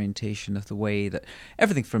reorientation of the way that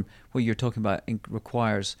everything from what you're talking about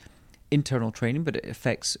requires internal training, but it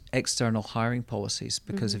affects external hiring policies.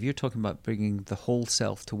 Because if you're talking about bringing the whole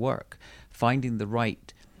self to work, finding the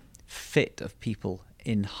right fit of people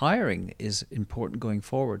in hiring is important going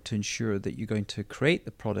forward to ensure that you're going to create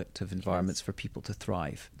the productive environments for people to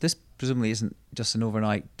thrive. This presumably isn't just an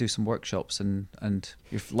overnight, do some workshops and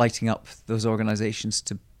you're lighting up those organizations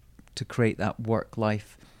to create that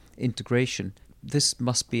work-life integration. This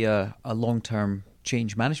must be a long-term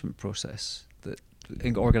change management process that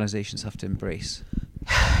organizations have to embrace.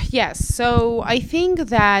 Yes, so I think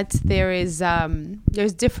that there's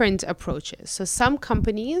different approaches. So some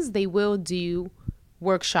companies, they will do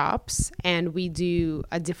workshops, and we do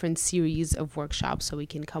a different series of workshops. So we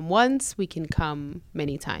can come once, we can come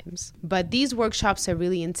many times. But these workshops are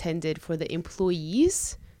really intended for the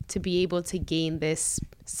employees to be able to gain this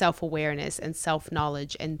self-awareness and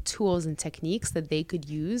self-knowledge and tools and techniques that they could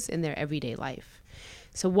use in their everyday life.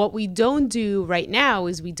 So what we don't do right now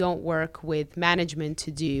is we don't work with management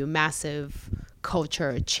to do massive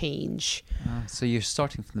culture change. So you're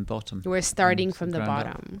starting from the bottom. We're starting from the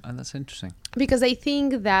bottom. And that's interesting. Because I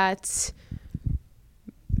think that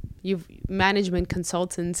management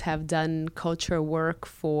consultants have done culture work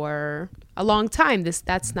for a long time.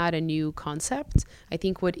 That's not a new concept. I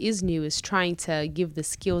think what is new is trying to give the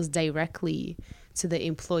skills directly to the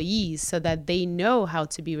employees so that they know how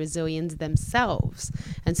to be resilient themselves,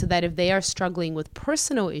 and so that if they are struggling with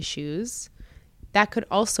personal issues, that could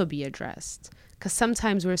also be addressed. Because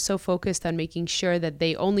sometimes we're so focused on making sure that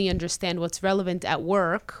they only understand what's relevant at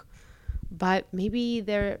work, but maybe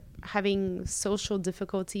they're having social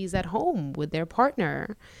difficulties at home with their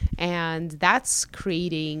partner, and that's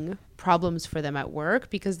creating problems for them at work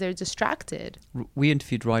because they're distracted. We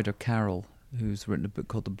interviewed Ryder Carroll, who's written a book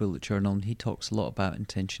called The Bullet Journal, and he talks a lot about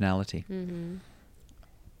intentionality.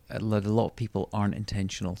 A lot of people aren't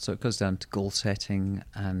intentional, so it goes down to goal setting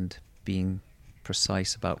and being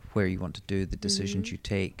precise about where you want to do the decisions you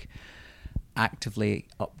take, actively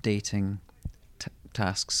updating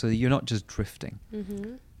tasks so you're not just drifting.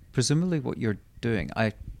 Presumably what you're doing,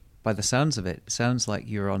 by the sounds of it, sounds like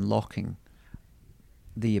you're unlocking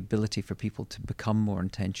the ability for people to become more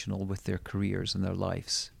intentional with their careers and their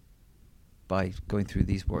lives by going through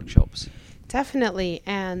these workshops. Definitely.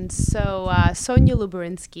 And so Sonia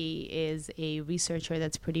Luberinsky is a researcher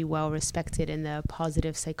that's pretty well respected in the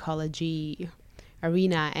positive psychology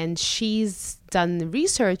arena. And she's done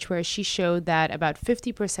research where she showed that about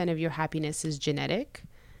 50% of your happiness is genetic.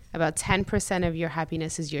 About 10% of your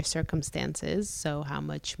happiness is your circumstances, so how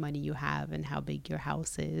much money you have and how big your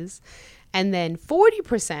house is. And then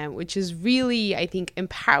 40%, which is really, I think,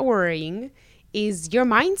 empowering, is your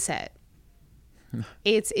mindset.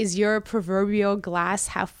 Is your proverbial glass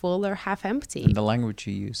half full or half empty? And the language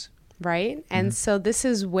you use. Right? And so this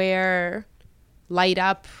is where Light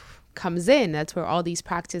Up comes in. That's where all these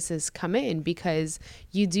practices come in, because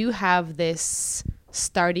you do have this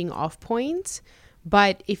starting off point.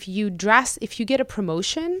 But if you get a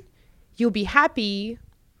promotion, you'll be happy,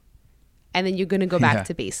 and then you're going to go back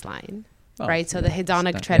to baseline, right? So the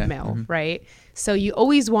hedonic treadmill, right? So you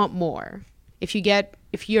always want more. If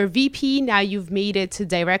you're VP, now you've made it to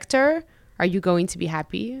director. Are you going to be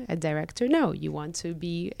happy at director? No, you want to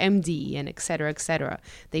be MD and et cetera, et cetera.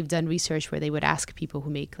 They've done research where they would ask people who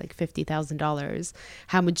make like $50,000,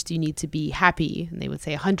 how much do you need to be happy? And they would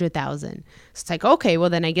say 100,000. So it's like, okay, well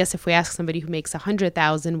then I guess if we ask somebody who makes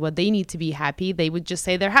 100,000 what they need to be happy, they would just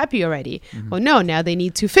say they're happy already. Well, no, now they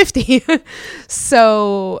need 250.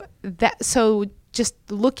 So just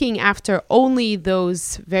looking after only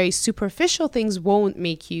those very superficial things won't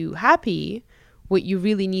make you happy. What you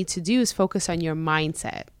really need to do is focus on your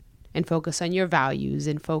mindset and focus on your values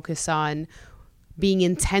and focus on being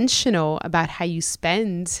intentional about how you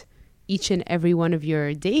spend each and every one of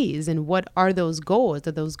your days. And what are those goals?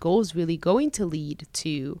 Are those goals really going to lead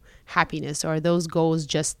to happiness? Or are those goals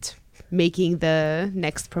just making the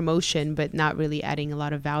next promotion but not really adding a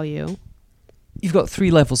lot of value? You've got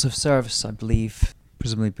 3 levels of service, I believe,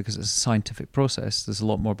 presumably because it's a scientific process. There's a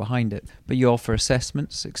lot more behind it. But you offer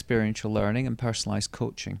assessments, experiential learning, and personalized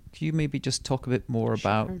coaching. Can you maybe just talk a bit more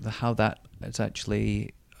about how that is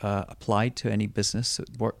actually applied to any business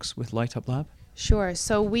that works with Light Up Lab? Sure.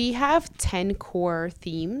 So we have 10 core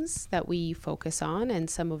themes that we focus on, and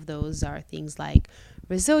some of those are things like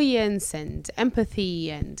resilience and empathy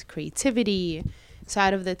and creativity. So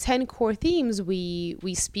out of the 10 core themes, we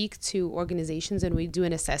speak to organizations and we do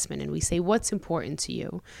an assessment and we say, what's important to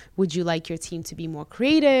you? Would you like your team to be more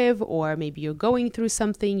creative? Or maybe you're going through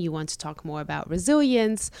something, you want to talk more about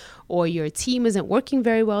resilience, or your team isn't working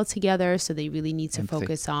very well together, so they really need to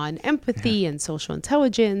focus on empathy and social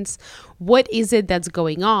intelligence. What is it that's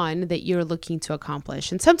going on that you're looking to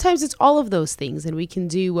accomplish? And sometimes it's all of those things, and we can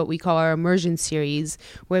do what we call our immersion series,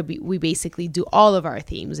 where we basically do all of our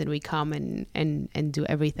themes and we come and do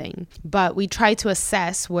everything. But we try to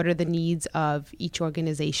assess what are the needs of each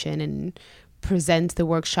organization and present the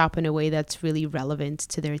workshop in a way that's really relevant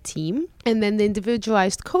to their team. And then the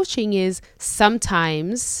individualized coaching is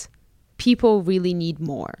sometimes people really need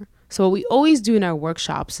more. So what we always do in our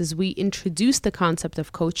workshops is we introduce the concept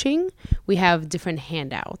of coaching. We have different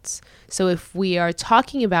handouts. So if we are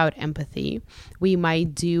talking about empathy, we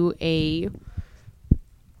might do a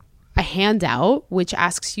handout which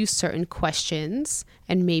asks you certain questions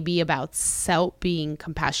and maybe about being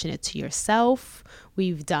compassionate to yourself.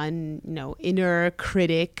 We've done, inner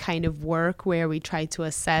critic kind of work where we try to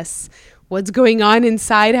assess what's going on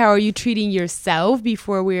inside. How are you treating yourself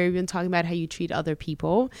before we're even talking about how you treat other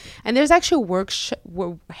people? And there's actual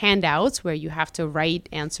handouts where you have to write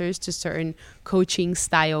answers to certain coaching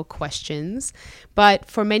style questions. But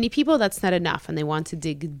for many people, that's not enough and they want to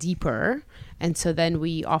dig deeper. And so then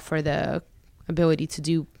we offer the ability to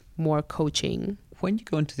do more coaching. When you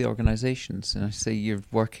go into the organizations, and I say you're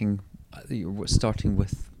starting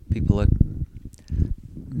with people like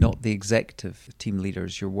not the executive team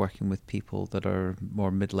leaders, you're working with people that are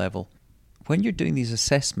more mid-level. When you're doing these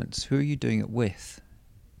assessments, who are you doing it with?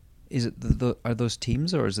 Is it are those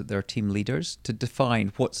teams, or is it their team leaders to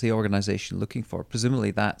define what's the organization looking for?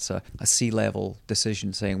 Presumably that's a C-level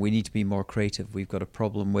decision saying we need to be more creative. We've got a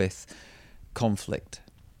problem with conflict.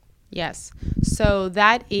 Yes. So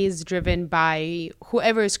that is driven by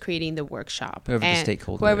whoever is creating the workshop.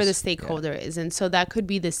 Whoever the stakeholder is. And so that could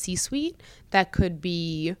be the C-suite. That could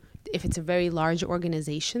be, if it's a very large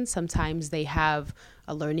organization, sometimes they have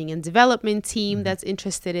a learning and development team that's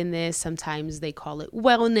interested in this. Sometimes they call it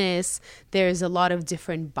wellness. There's a lot of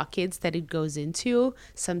different buckets that it goes into.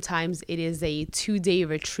 Sometimes it is a 2-day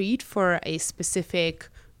retreat for a specific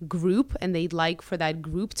group and they'd like for that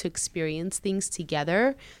group to experience things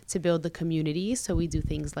together to build the community. So we do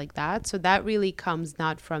things like that. So that really comes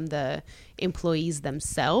not from the employees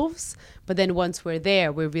themselves, but then once we're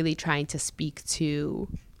there, we're really trying to speak to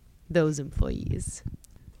those employees.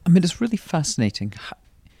 I mean, it's really fascinating.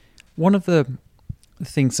 One of the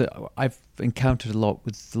things that I've encountered a lot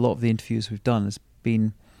with a lot of the interviews we've done has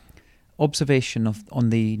been observation on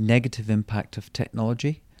the negative impact of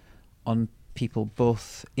technology on people,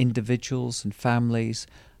 both individuals and families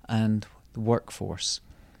and the workforce.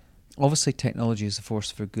 Obviously technology is a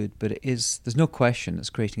force for good, but there's no question it's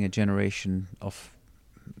creating a generation of,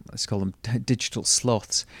 let's call them digital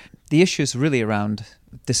sloths. The issue is really around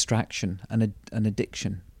distraction and an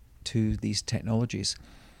addiction to these technologies.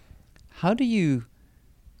 Where's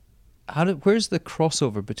the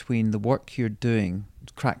crossover between the work you're doing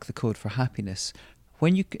to crack the code for happiness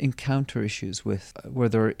when you encounter issues where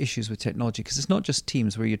there are issues with technology? Because it's not just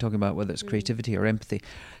teams where you're talking about whether it's creativity or empathy.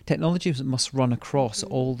 Technology must run across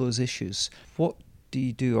all those issues. What do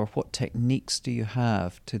you do, or what techniques do you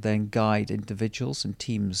have to then guide individuals and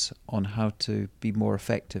teams on how to be more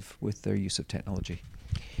effective with their use of technology?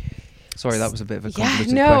 Sorry, that was a bit of a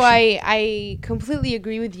convoluted question. I completely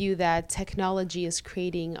agree with you that technology is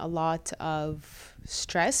creating a lot of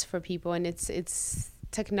stress for people, and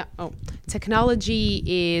technology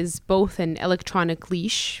is both an electronic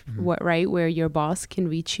leash, right, where your boss can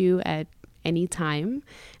reach you at any time,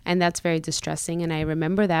 and that's very distressing. And I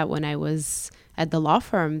remember that when I was at the law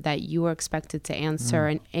firm, that you were expected to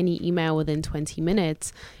answer any email within 20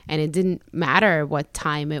 minutes, and it didn't matter what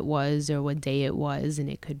time it was or what day it was, and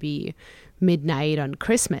it could be midnight on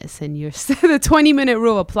Christmas, and the 20-minute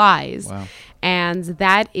rule applies. Wow. And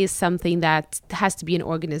that is something that has to be an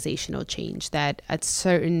organizational change, that at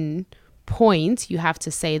certain point you have to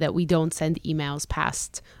say that we don't send emails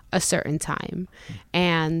past a certain time.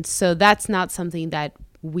 And so that's not something that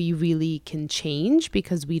we really can change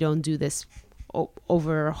because we don't do this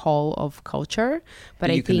overhaul of culture. But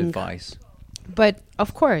I think you can advise. But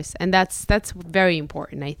of course, and that's very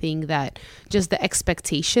important. I think that just the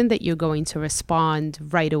expectation that you're going to respond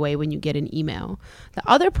right away when you get an email. The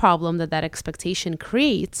other problem that expectation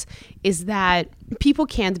creates is that people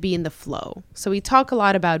can't be in the flow. So we talk a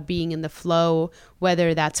lot about being in the flow,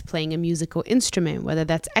 whether that's playing a musical instrument, whether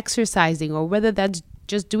that's exercising, or whether that's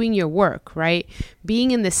just doing your work, right?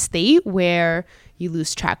 Being in the state where you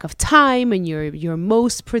lose track of time and you're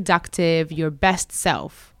most productive, your best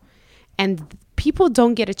self. And people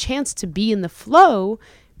don't get a chance to be in the flow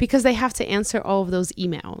because they have to answer all of those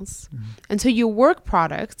emails. And so your work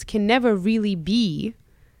product can never really be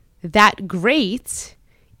that great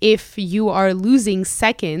if you are losing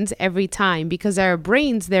seconds every time, because our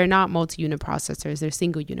brains, they're not multi-unit processors, they're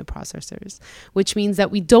single unit processors, which means that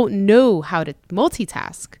we don't know how to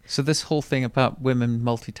multitask. So this whole thing about women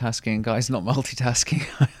multitasking and guys not multitasking,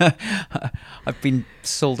 I've been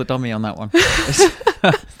sold a dummy on that one.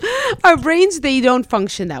 Our brains, they don't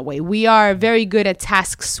function that way. We are very good at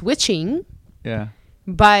task switching,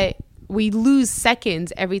 but we lose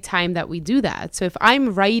seconds every time that we do that. So if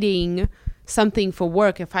I'm writing something for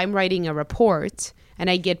work, if I'm writing a report and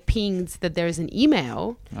I get pinged that there's an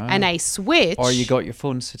email and I switch. Or you got your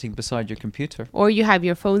phone sitting beside your computer. Or you have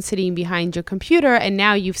your phone sitting behind your computer and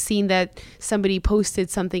now you've seen that somebody posted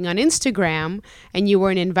something on Instagram and you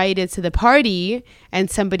weren't invited to the party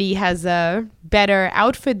and somebody has a better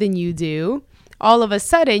outfit than you do. All of a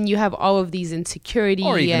sudden, you have all of these insecurities.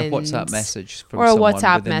 Or even a WhatsApp message from someone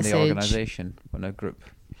within the organization in a group.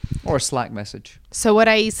 Or a Slack message. So what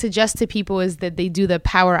I suggest to people is that they do the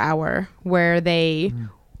power hour where they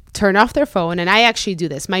turn off their phone. And I actually do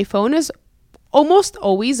this. My phone is almost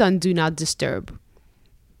always on Do Not Disturb.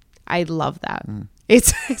 I love that.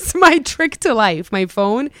 It's my trick to life. My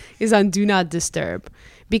phone is on Do Not Disturb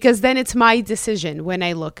because then it's my decision when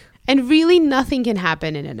I look. And really nothing can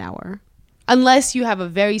happen in an hour. Unless you have a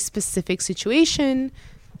very specific situation,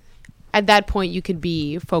 at that point you could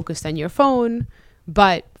be focused on your phone,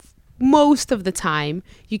 but most of the time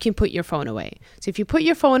you can put your phone away. So if you put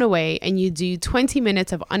your phone away and you do 20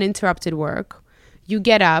 minutes of uninterrupted work, you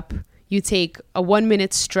get up, you take a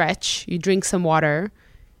 1-minute stretch, you drink some water,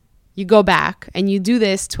 you go back and you do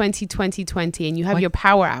this 20, 20, 20 and you have your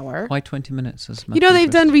power hour. Why 20 minutes? They've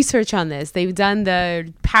done research on this. They've done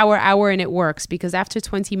the power hour and it works because after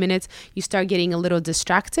 20 minutes, you start getting a little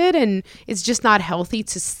distracted and it's just not healthy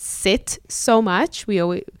to sit so much.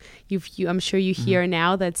 I'm sure you hear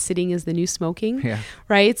now that sitting is the new smoking,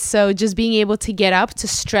 right? So just being able to get up, to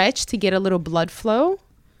stretch, to get a little blood flow,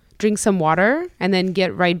 drink some water and then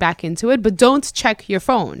get right back into it. But don't check your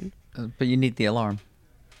phone. But you need the alarm.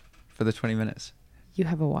 For the 20 minutes. You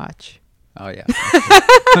have a watch. Oh yeah.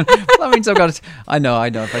 Well, that means I've got to. I know.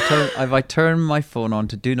 If I turn my phone on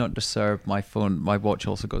to Do Not Disturb, my watch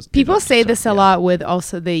also goes. People say this a lot. With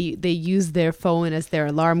also they use their phone as their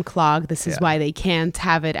alarm clock. This is why they can't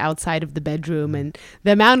have it outside of the bedroom. And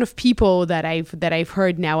the amount of people that I've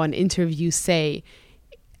heard now on interviews say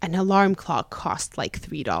an alarm clock costs like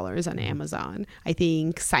 $3 on Amazon. I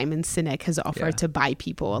think Simon Sinek has offered to buy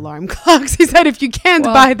people alarm clocks. He said, if you can't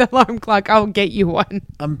buy the alarm clock, I'll get you one.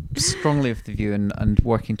 I'm strongly of the view and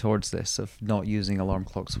working towards this of not using alarm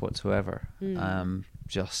clocks whatsoever.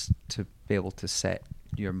 Just to be able to set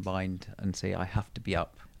your mind and say, I have to be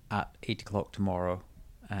up at 8 o'clock tomorrow.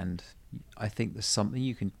 And I think there's something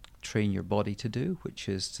you can train your body to do, which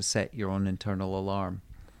is to set your own internal alarm.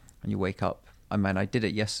 And you wake up. I did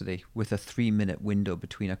it yesterday with a 3-minute window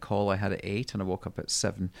between a call I had at 8 and I woke up at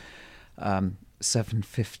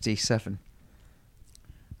 7:57.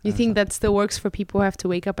 You think that still works for people who have to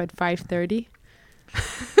wake up at 5:30?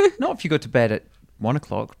 Not if you go to bed at 1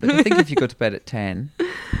 o'clock, but I think if you go to bed at 10.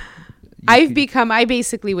 I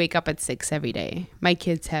basically wake up at 6 every day. My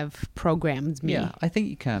kids have programmed me. Yeah, I think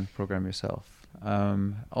you can program yourself.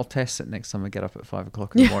 I'll test it next time I get up at 5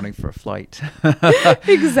 o'clock in the morning for a flight.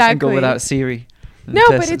 Exactly. And go without Siri. No,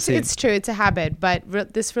 but it's true. It's a habit. But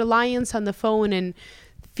this reliance on the phone and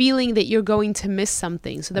feeling that you're going to miss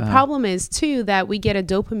something. So the problem is, too, that we get a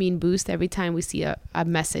dopamine boost every time we see a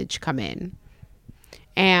message come in.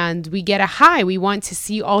 And we get a high. We want to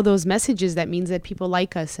see all those messages. That means that people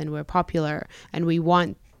like us and we're popular. And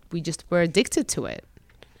we're addicted to it.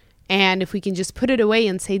 And if we can just put it away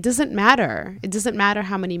and say, it doesn't matter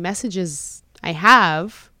how many messages I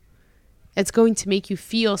have, it's going to make you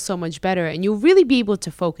feel so much better and you'll really be able to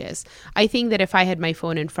focus. I think that if I had my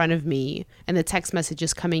phone in front of me and the text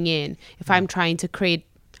messages coming in, if I'm trying to create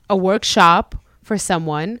a workshop for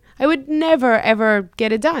someone, I would never, ever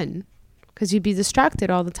get it done because you'd be distracted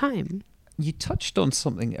all the time. You touched on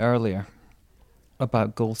something earlier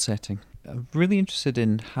about goal setting. I'm really interested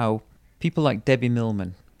in how people like Debbie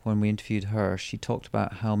Millman, when we interviewed her, she talked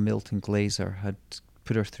about how Milton Glaser had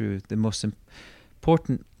put her through the most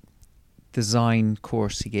important design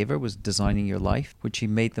course he gave her was Designing Your Life, which he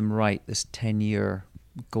made them write this 10-year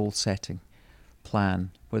goal-setting plan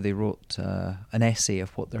where they wrote an essay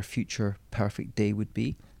of what their future perfect day would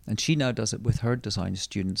be. And she now does it with her design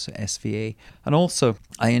students at SVA. And also,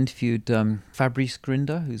 I interviewed Fabrice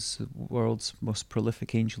Grinda, who's the world's most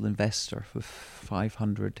prolific angel investor with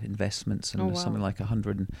 500 investments and something like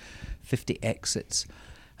 150 exits.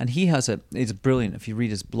 And he it's brilliant. If you read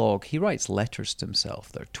his blog, he writes letters to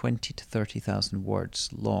himself. They're 20 to 30,000 words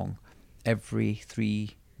long every 3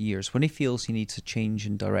 years when he feels he needs a change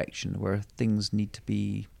in direction, where things need to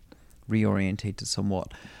be reorientated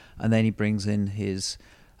somewhat. And then he brings in his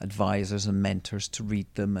advisors and mentors to read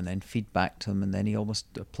them and then feed back to them, and then he almost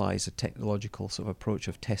applies a technological sort of approach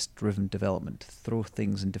of test-driven development to throw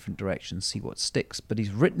things in different directions, see what sticks. But he's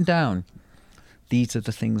written down, these are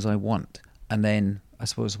the things I want. And then I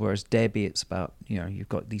suppose whereas Debbie, it's about, you've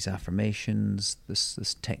got these affirmations,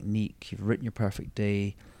 this technique, you've written your perfect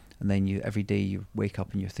day, and then every day you wake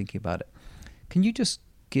up and you're thinking about it. Can you just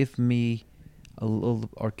give me a little,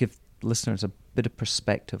 or give listeners a bit of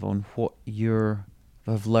perspective on what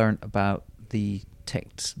have learned about the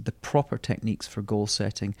proper techniques for goal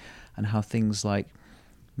setting, and how things like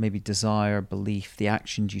maybe desire, belief, the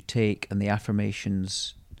actions you take, and the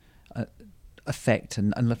affirmations affect,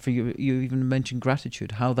 and for you even mentioned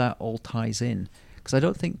gratitude, how that all ties in? Because I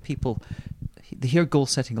don't think people, they hear goal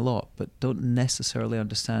setting a lot, but don't necessarily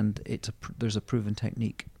understand there's a proven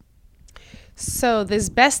technique. So this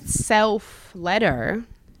best self letter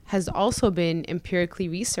has also been empirically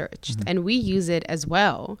researched, and we use it as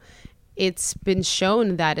well. It's been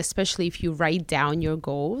shown that especially if you write down your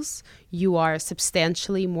goals, you are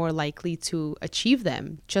substantially more likely to achieve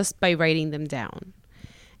them just by writing them down.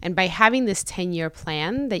 And by having this 10-year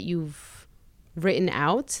plan that you've written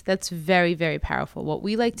out, that's very, very powerful. What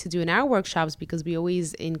we like to do in our workshops, because we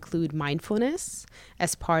always include mindfulness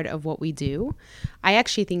as part of what we do, I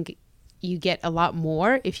actually think you get a lot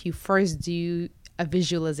more if you first do a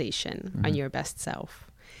visualization on your best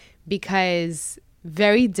self, because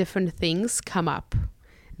very different things come up.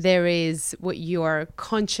 There is what you're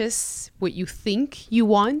conscious, what you think you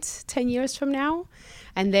want 10 years from now,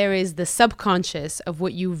 and there is the subconscious of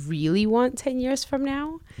what you really want 10 years from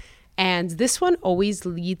now. And this one always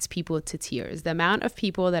leads people to tears. The amount of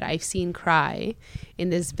people that I've seen cry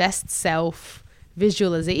in this best self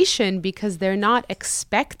visualization because they're not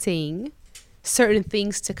expecting certain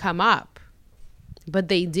things to come up, but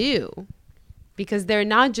they do, because they're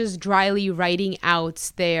not just dryly writing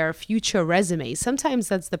out their future resume. Sometimes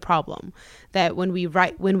that's the problem, that when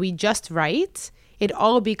we just write, it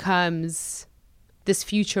all becomes this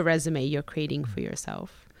future resume you're creating for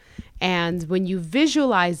yourself. And when you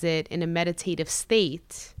visualize it in a meditative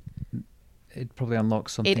state, it probably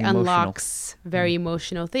unlocks something emotional. It unlocks very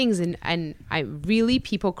emotional things. And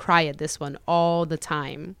people cry at this one all the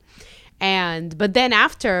time. But then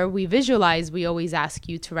after we visualize, we always ask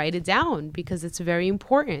you to write it down because it's very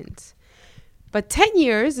important. But 10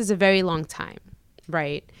 years is a very long time,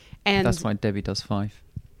 right? And that's why Debbie does 5.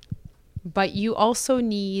 But you also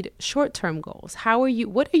need short-term goals.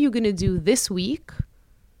 What are you going to do this week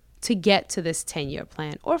to get to this 10-year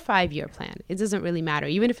plan or 5-year plan? It doesn't really matter,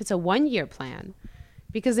 even if it's a 1-year plan.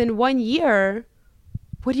 Because in 1 year,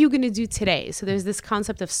 what are you going to do today? So there's this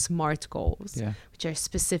concept of SMART goals, which are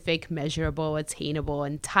specific, measurable, attainable,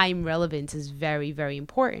 and time relevant is very, very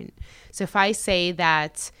important. So if I say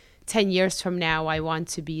that 10 years from now, I want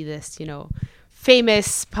to be this,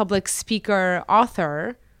 famous public speaker,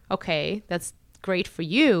 author, okay, that's great for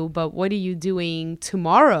you, but what are you doing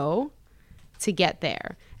tomorrow to get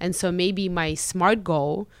there? And so maybe my SMART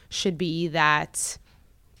goal should be that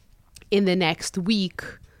in the next week,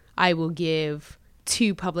 I will give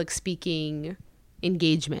 2 public speaking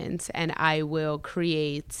engagements and I will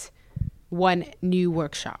create 1 new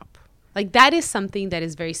workshop. Like that is something that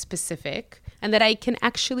is very specific and that I can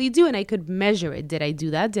actually do, and I could measure it. Did I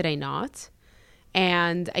do that? Did I not?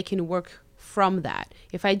 And I can work from that.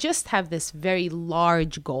 If I just have this very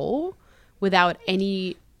large goal without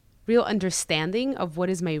any real understanding of what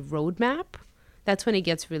is my roadmap, that's when it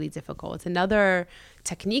gets really difficult. Another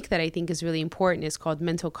technique that I think is really important is called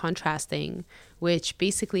mental contrasting, which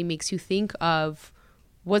basically makes you think of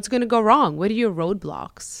what's going to go wrong. What are your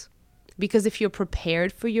roadblocks? Because if you're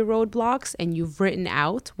prepared for your roadblocks and you've written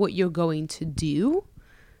out what you're going to do,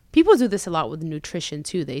 people do this a lot with nutrition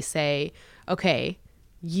too. They say, okay,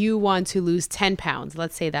 you want to lose 10 pounds.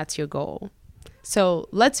 Let's say that's your goal. So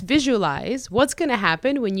let's visualize what's going to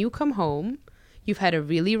happen when you come home. You've had a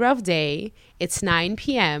really rough day. It's 9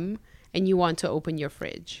 p.m. and you want to open your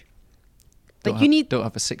fridge. Don't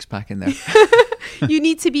have a 6-pack in there. You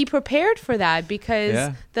need to be prepared for that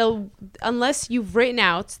because unless you've written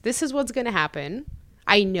out, this is what's going to happen.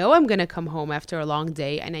 I know I'm going to come home after a long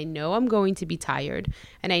day, and I know I'm going to be tired,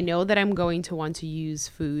 and I know that I'm going to want to use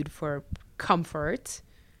food for comfort.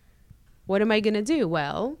 What am I going to do?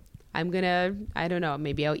 Well, I don't know,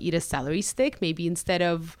 maybe I'll eat a celery stick. Maybe instead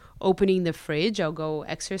of opening the fridge, I'll go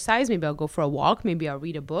exercise. Maybe I'll go for a walk. Maybe I'll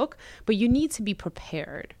read a book. But you need to be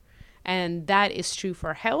prepared. And that is true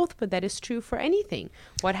for health, but that is true for anything.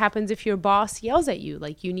 What happens if your boss yells at you?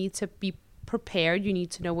 Like, you need to be prepared. You need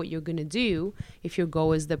to know what you're going to do if your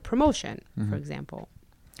goal is the promotion, for example.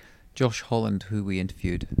 Josh Holland, who we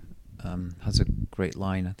interviewed, has a great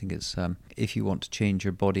line. I think it's, if you want to change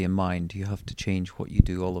your body and mind, you have to change what you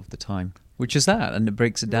do all of the time. Which is that, and it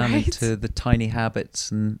breaks it down into the tiny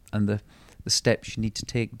habits and the steps you need to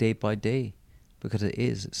take day by day. Because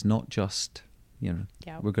it's not just,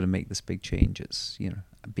 we're going to make this big change. It's,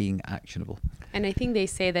 being actionable. And I think they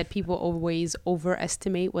say that people always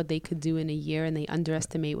overestimate what they could do in a year and they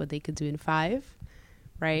underestimate what they could do in 5,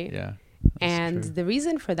 right? Yeah. And the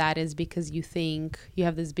reason for that is because you think you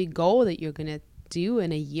have this big goal that you're going to do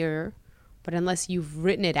in a year, but unless you've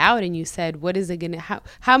written it out and you said, what is it going to,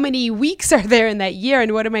 how many weeks are there in that year,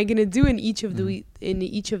 and what am I going to do in each of in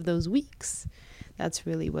each of those weeks? That's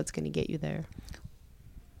really what's going to get you there.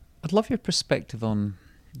 I'd love your perspective on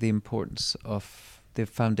the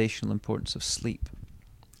foundational importance of sleep,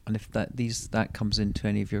 and if that comes into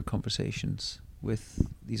any of your conversations with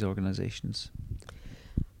these organizations.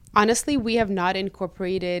 Honestly, we have not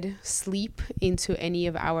incorporated sleep into any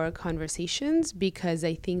of our conversations because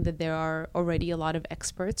I think that there are already a lot of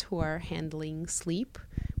experts who are handling sleep.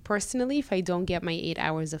 Personally, if I don't get my 8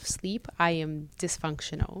 hours of sleep, I am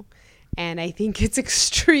dysfunctional. And I think it's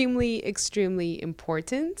extremely, extremely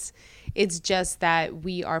important. It's just that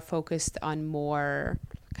we are focused on more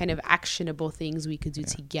kind of actionable things we could do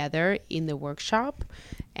together in the workshop.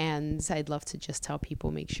 And I'd love to just tell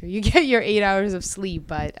people, make sure you get your 8 hours of sleep,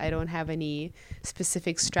 but I don't have any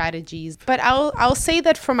specific strategies. But I'll say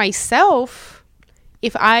that for myself,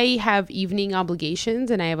 if I have evening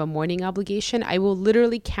obligations and I have a morning obligation, I will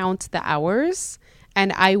literally count the hours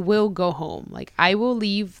and I will go home. Like, I will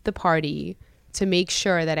leave the party to make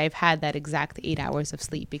sure that I've had that exact 8 hours of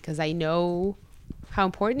sleep because I know how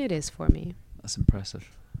important it is for me. That's impressive.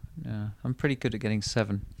 Yeah, I'm pretty good at getting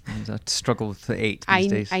 7. I struggle with the 8 these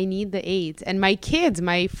days. I need the 8. And my kids,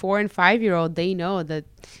 my 4 and 5-year-old, they know that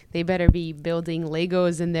they better be building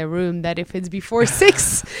Legos in their room, that if it's before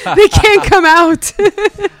 6, they can't come out.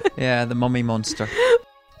 Yeah, the mummy monster.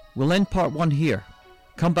 We'll end part 1 here.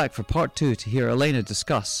 Come back for part 2 to hear Elina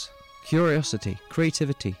discuss curiosity,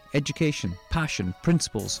 creativity, education, passion,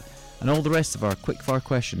 principles, and all the rest of our quickfire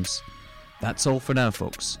questions. That's all for now,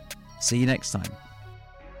 folks. See you next time.